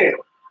 Cena mad.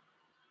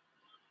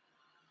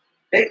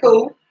 They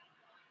cool.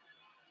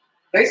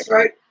 They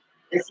straight.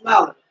 They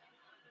smiling.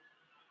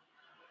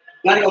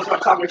 Now they gonna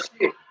start talking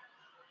shit.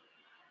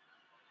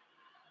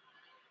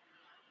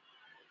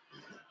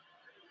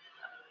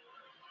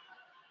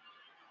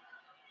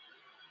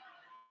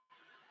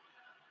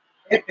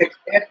 Epic,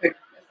 epic.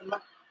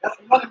 That's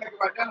a money maker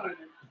right down there.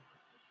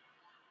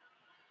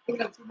 Look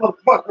at them two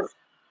motherfuckers.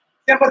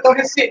 Simba, throw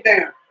his shit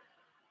down.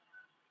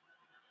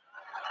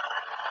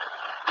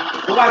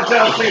 Watch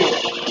John Cena.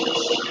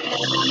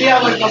 He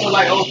always gonna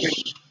like open.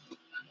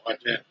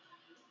 Watch that.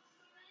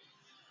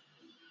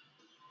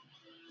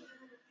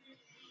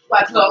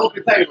 Watch the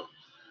open table.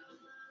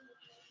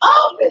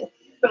 Open!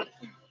 I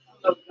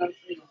love John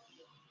Cena.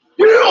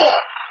 Yeah!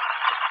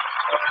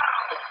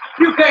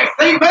 You can't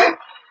see me?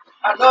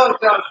 I love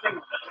John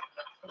Cena.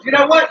 You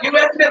know what?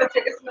 U.S.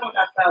 military, it's snowing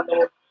outside,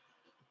 Lord.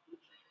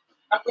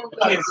 I'm going to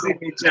Can't see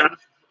me, John.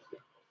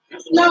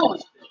 It's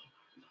snowing.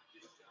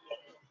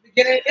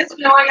 It's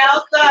snowing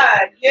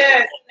outside.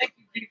 Yes. Thank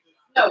you, Jesus.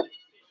 Snow.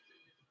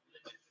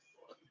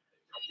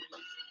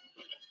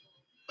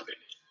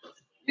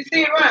 You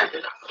see it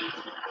running?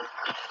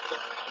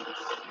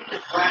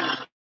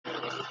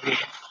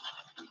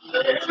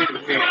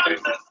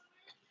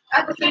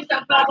 I can see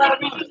something fly by the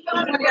window.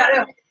 Somebody out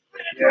there.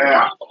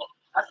 Yeah.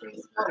 I see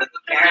snow.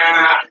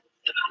 Yeah.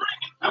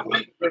 I'm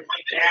waiting for it.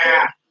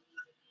 Yeah.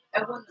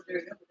 That window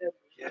there.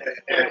 Yeah.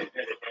 Yeah.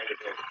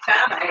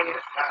 China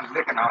ass. I'm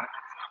looking on it.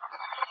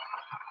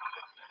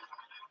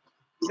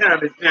 John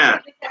is John.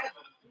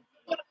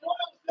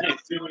 Can't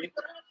see me.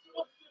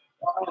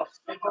 Oh,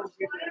 they both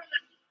get there.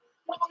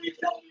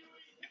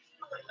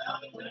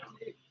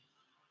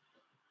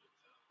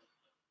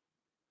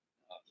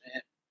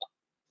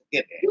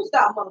 Get You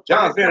stop, motherfucker.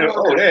 John Cena.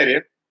 Oh, there it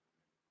is.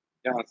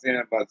 John Cena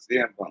about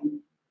CM Punk.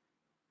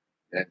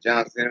 That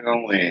John Cena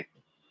gonna win.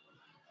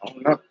 I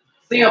don't know.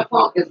 CM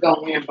Punk is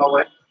gonna win,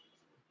 boy.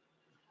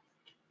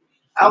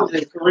 I was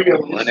in Korea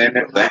when One in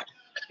that back.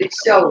 Big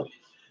Show.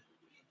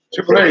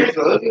 Triple H.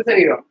 Look at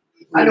hell.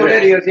 I know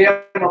that is,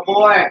 yeah, my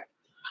boy.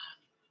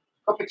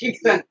 Couple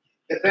Kingston,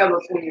 the fellow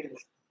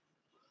twins.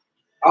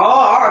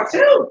 Oh,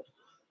 R2.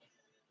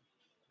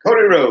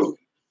 Cody Rhodes.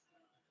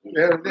 Who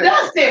the hell is that?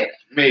 Dustin.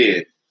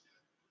 Miz.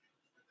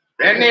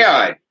 Randy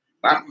Orton.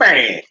 My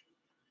man.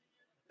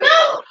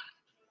 No.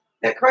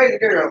 That crazy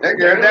girl. That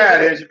girl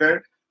died, didn't she, baby?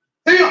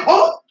 CM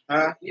Punk.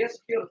 Huh? Yes,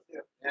 she killed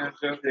herself. Yeah,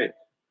 so did.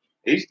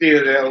 He's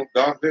still there, old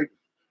dog.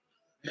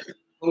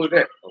 Who is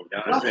that? Oh,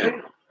 John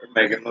Cena.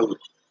 They're making movies.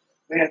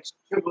 Man,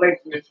 Triple H.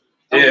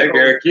 Yeah, that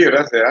girl cute. I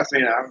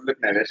seen her. I was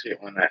looking at that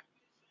shit one night.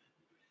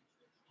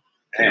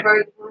 Man,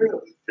 Crazy for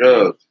real.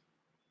 drugs.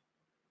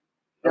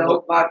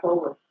 No,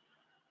 bipolar.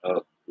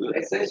 Oh, good.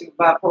 They said she was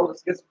bipolar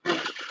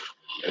schizophrenic.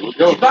 There we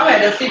go. She probably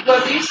had that C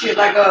plus E shit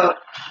like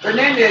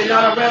Hernandez, you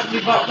know, the rest of me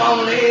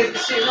falling their heads and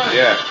shit, right?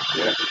 Yeah,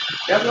 yeah.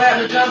 That's what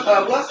happened to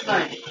John, what's his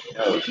name?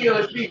 No. He killed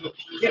his people.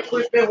 Get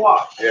pushed their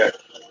walk. Yeah.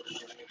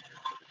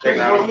 Taking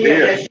Well, out he had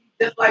the that,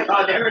 just like the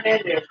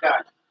Hernandez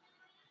guy.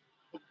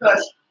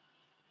 Because,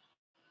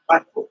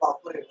 like football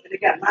players, they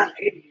got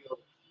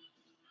 80-year-olds.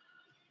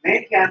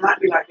 Mankind might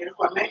be like that. That's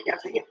why Mankind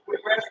said, "Yeah, quit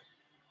wrestling.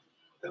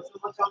 There's so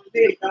much on the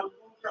day, I'm going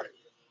crazy."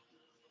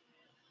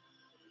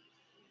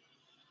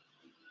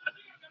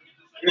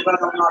 Everybody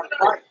don't know how to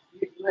fight.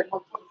 You let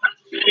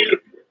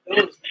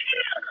motherfuckers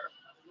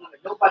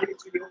nobody hit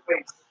you in your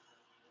face.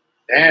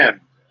 Damn.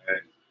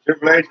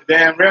 Triple H, the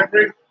damn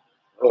referee.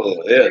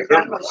 Oh, yeah.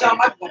 Shawn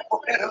Michaels gonna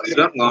fuck that up.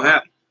 Something gonna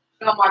happen.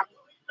 Shawn Michaels.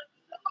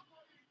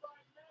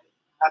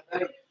 I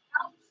think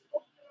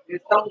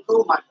it's so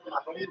cool, Michael.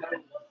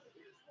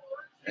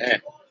 Yeah.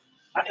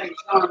 I think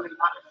Shawn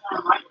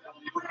Michaels.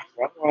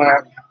 What's gonna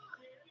happen?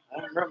 I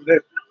don't remember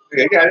this.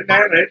 They got his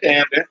name on it,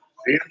 damn it.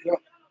 See him go.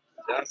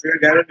 John Cena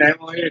got his name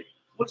on it.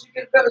 Once you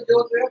get better, do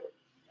it better.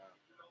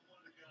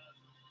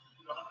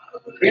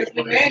 Vince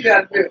McMahon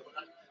got it better.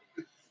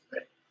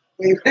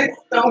 When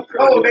Stone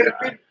Cold had a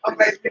big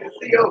comeback to the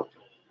CEO.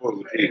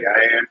 Oh, gee,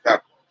 I am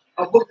talking.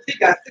 A book he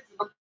got 6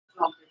 of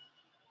them.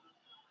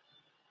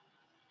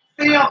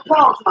 CM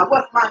Punk,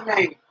 what's my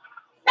name?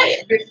 Say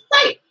it, bitch.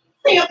 Say it.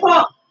 CM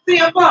Punk.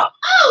 CM Punk.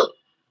 Oh!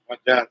 What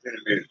John Cena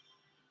music?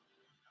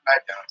 I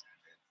like John Cena.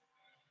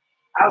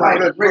 I like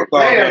Rick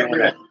football Flair. game with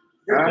that.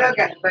 Rick Flair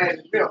got the bad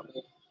built.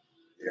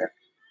 Yeah.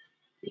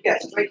 He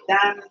got straight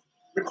diamonds.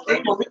 Rick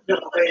Steamboat, he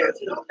built the bad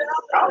too.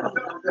 All of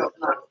them built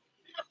nice.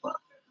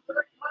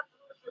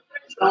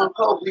 Stone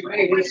Cold, we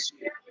made his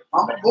shit.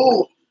 I'm a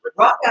bull.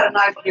 Rock got a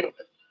nice build.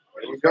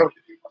 Here we go.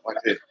 Watch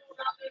this.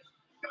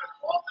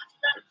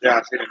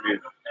 John Cena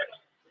music.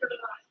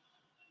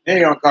 He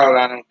ain't gonna call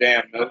out no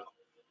damn note.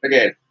 Look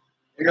at it.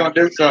 He gonna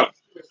do something.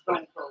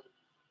 Stone Cold.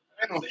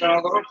 Ain't no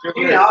Stone Cold.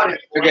 He in the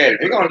audience. Look at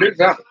it. He gonna do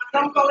something.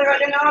 Stone Cold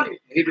right in the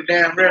audience. He the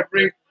damn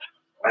referee.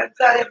 Right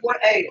inside that boy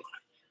ass.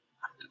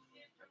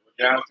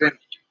 John Cena.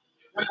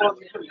 Them boys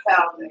be putting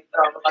towels in their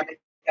throat like they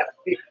got a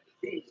big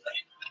disease.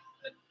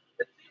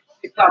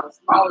 They probably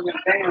smaller than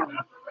damn.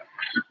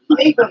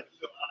 Even,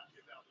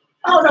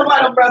 I don't know why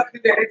them brothers do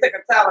that. They take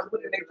a towel and put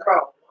it in their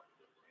throat.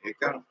 Here it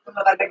comes. Look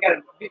like they got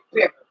a big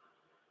pepper.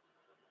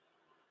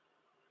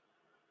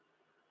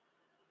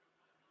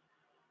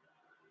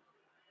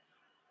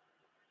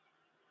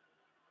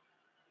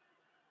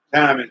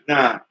 Time is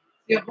now.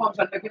 See a bunch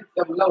of niggas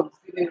them low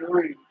sitting in the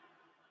ring.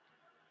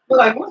 But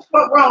like, what's the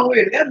fuck wrong with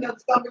it? That nigga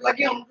something like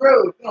he on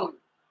drugs, don't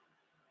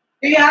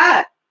he? He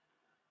high.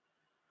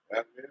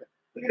 That's it.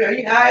 Look at that,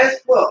 he high as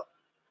fuck.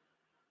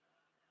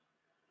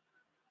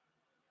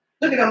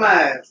 Look at them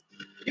eyes.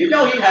 You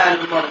know he high in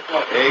the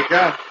motherfucker. There you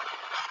go.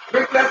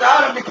 Rick, that's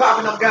all them be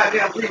popping them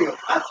goddamn pills.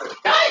 I said,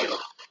 damn.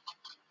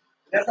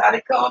 That's how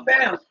they calm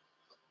down.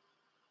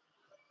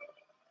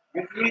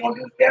 If you ain't gonna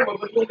do steroids,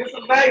 but you'll get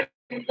some value,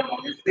 you come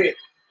on this shit.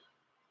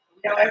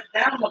 Your ass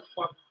down,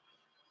 motherfucker.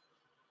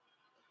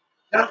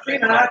 John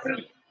Cena high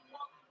too.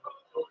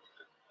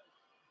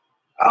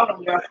 All of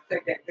them guys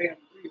take that damn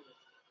pill.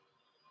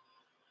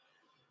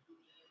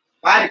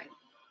 Fight.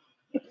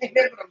 Ain't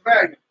that for the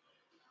value.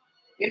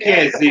 You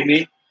can't see me.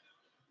 You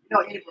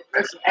know, any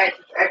professional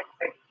actors take that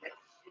shit.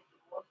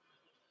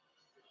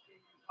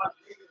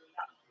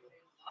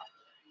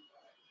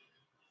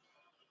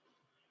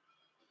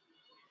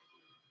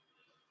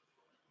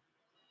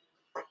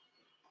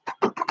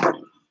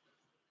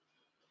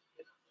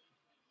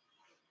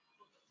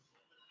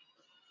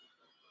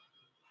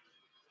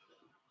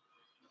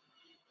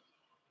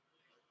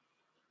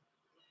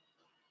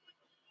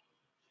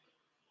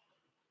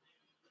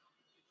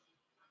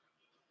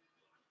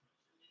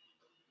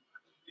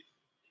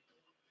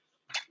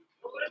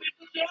 Ladies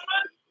and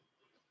gentlemen,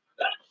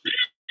 the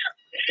champ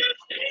is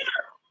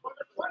here. But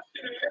the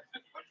question is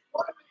which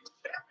one of these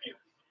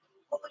champions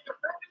will be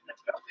defending the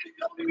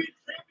WWE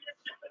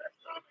Championship that is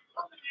going to be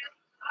coming to you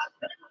on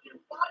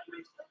pay-per-view 5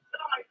 weeks from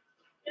tonight?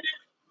 It is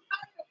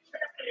Night of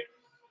Champions.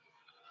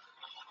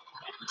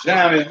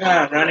 Time is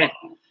now, Ronnie.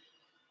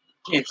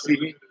 Can't see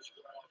me.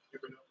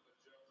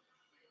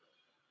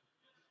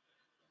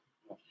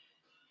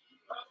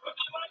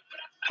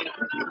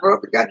 You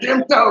broke the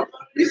goddamn toe.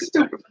 You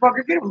stupid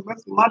fucker. Get him.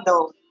 That's my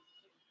dog.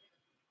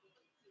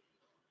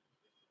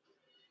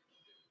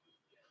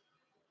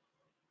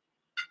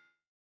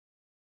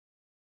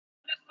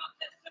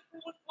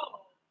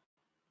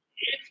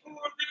 It's for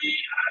the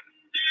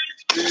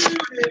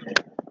undisputed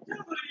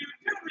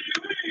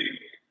WWE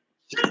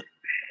Championship.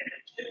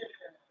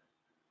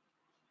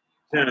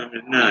 Time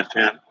is now,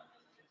 champ.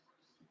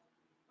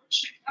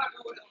 Chicago,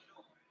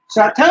 Illinois.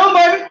 Shot-town,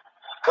 baby.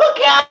 Cook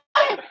County.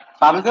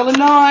 Providence,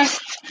 Illinois.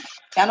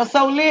 Kind of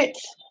so lit.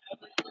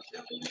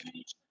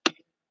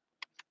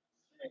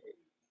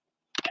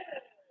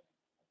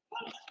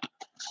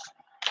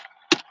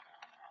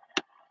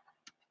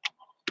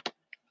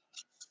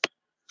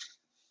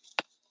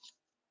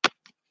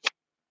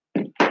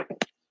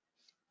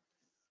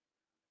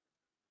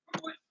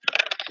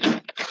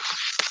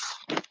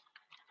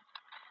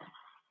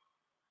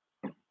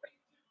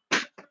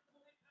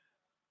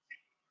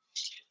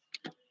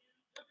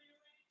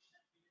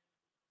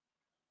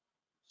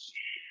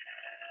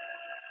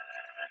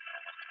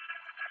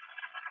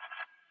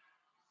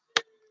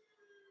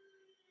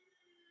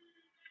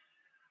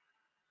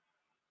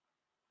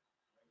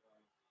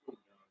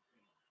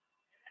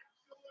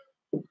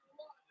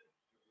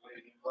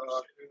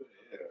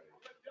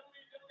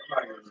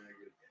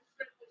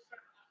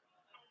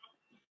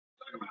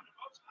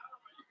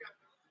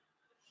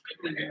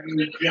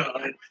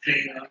 John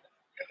Cena.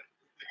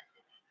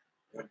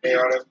 Pay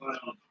all that money.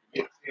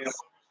 Get him.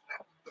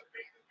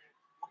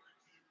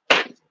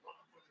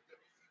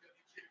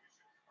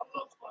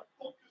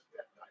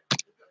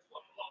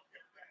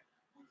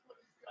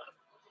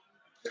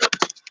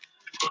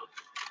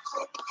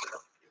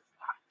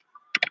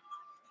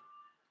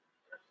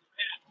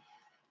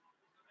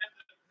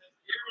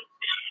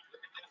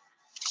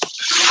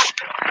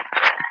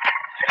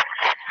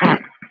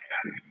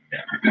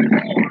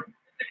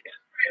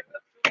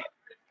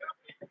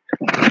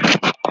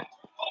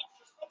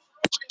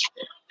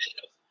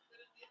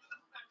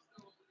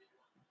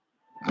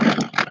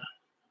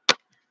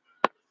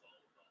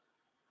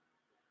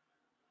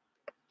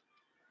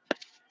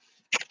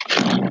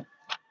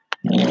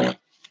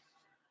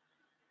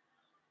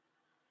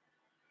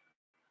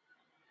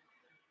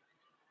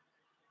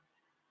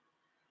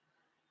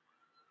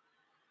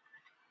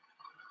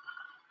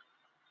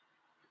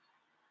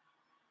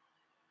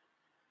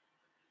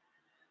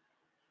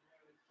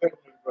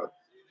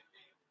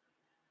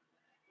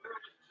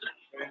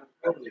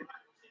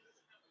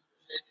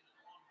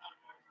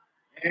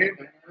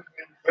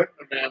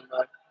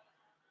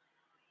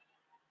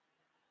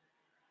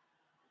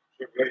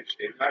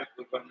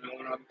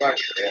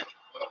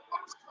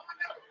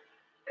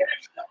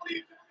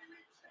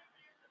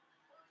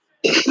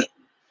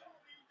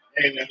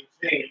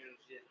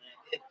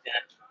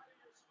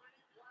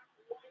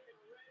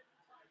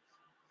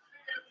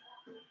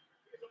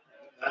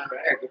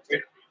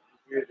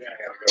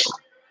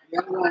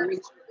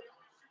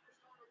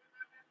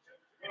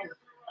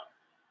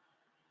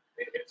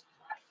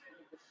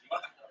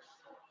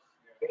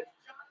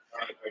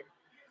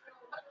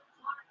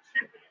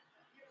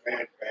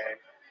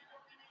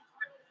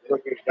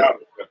 Look at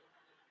that.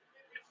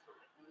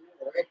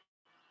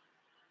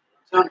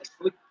 trying to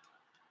sleep.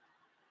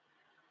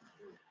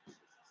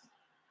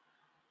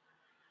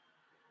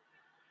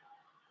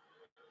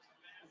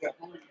 I got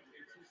home at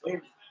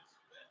 2:30.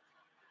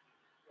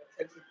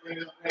 Texas bring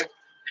up that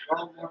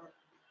Walmart.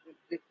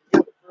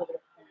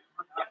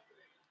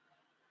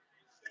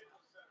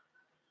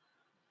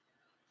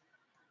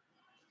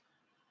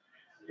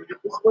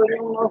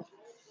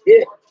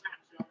 Yeah.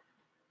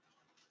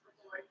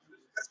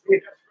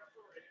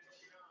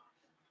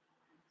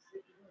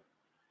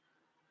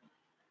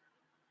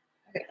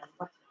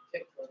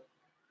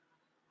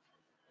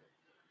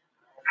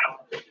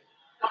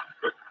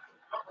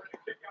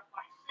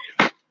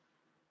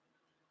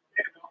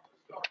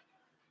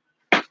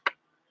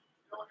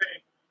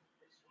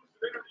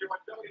 Interview on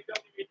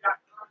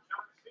WWE.com,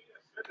 John Cena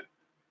said that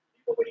he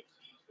believes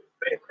he's the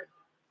favorite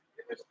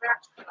in this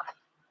match tonight.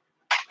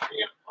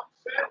 CM Punk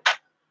said,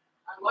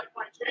 I like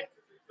my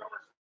chances in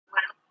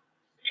SummerSlam.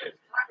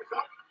 Cena's time is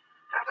up.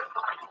 Now is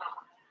my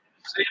time.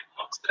 CM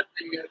Punk said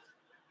the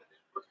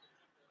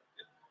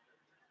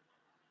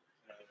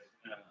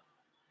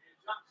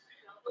John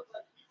Cena looked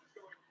like he was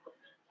going for a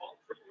pinfall.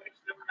 Triple H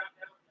never got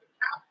down to the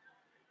count.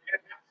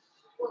 And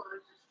that's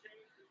words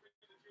exchanged between the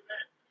two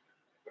men.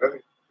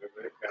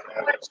 Triple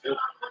H did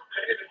not look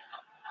at it.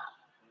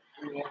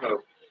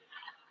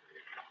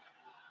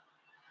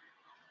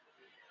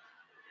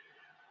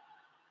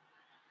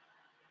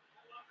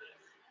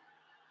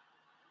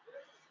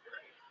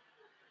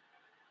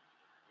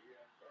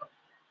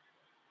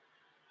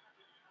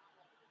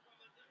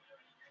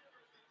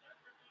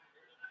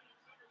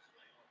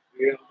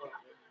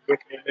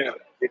 Looking at them,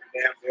 get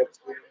down there,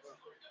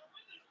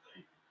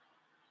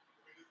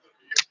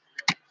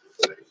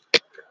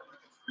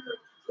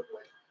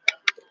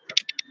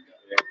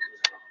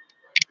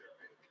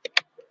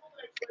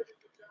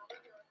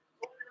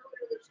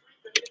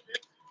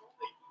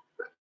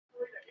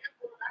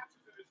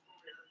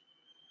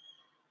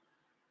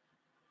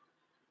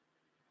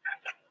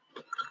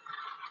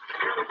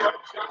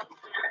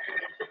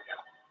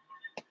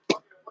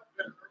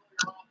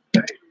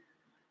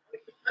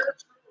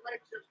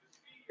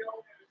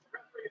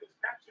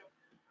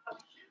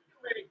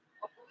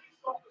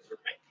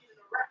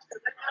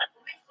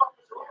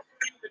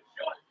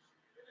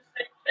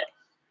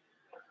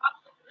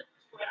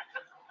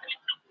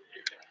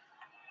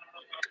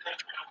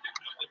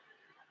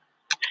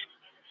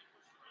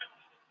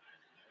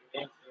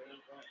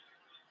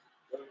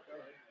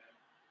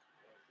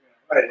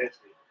 Right, that's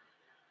it.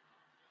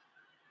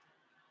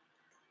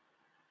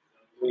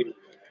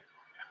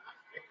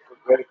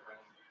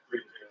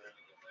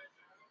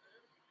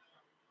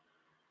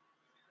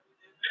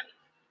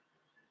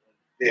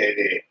 Yeah,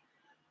 yeah.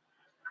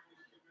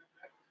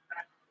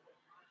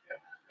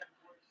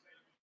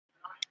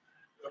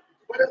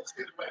 What else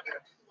did about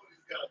that?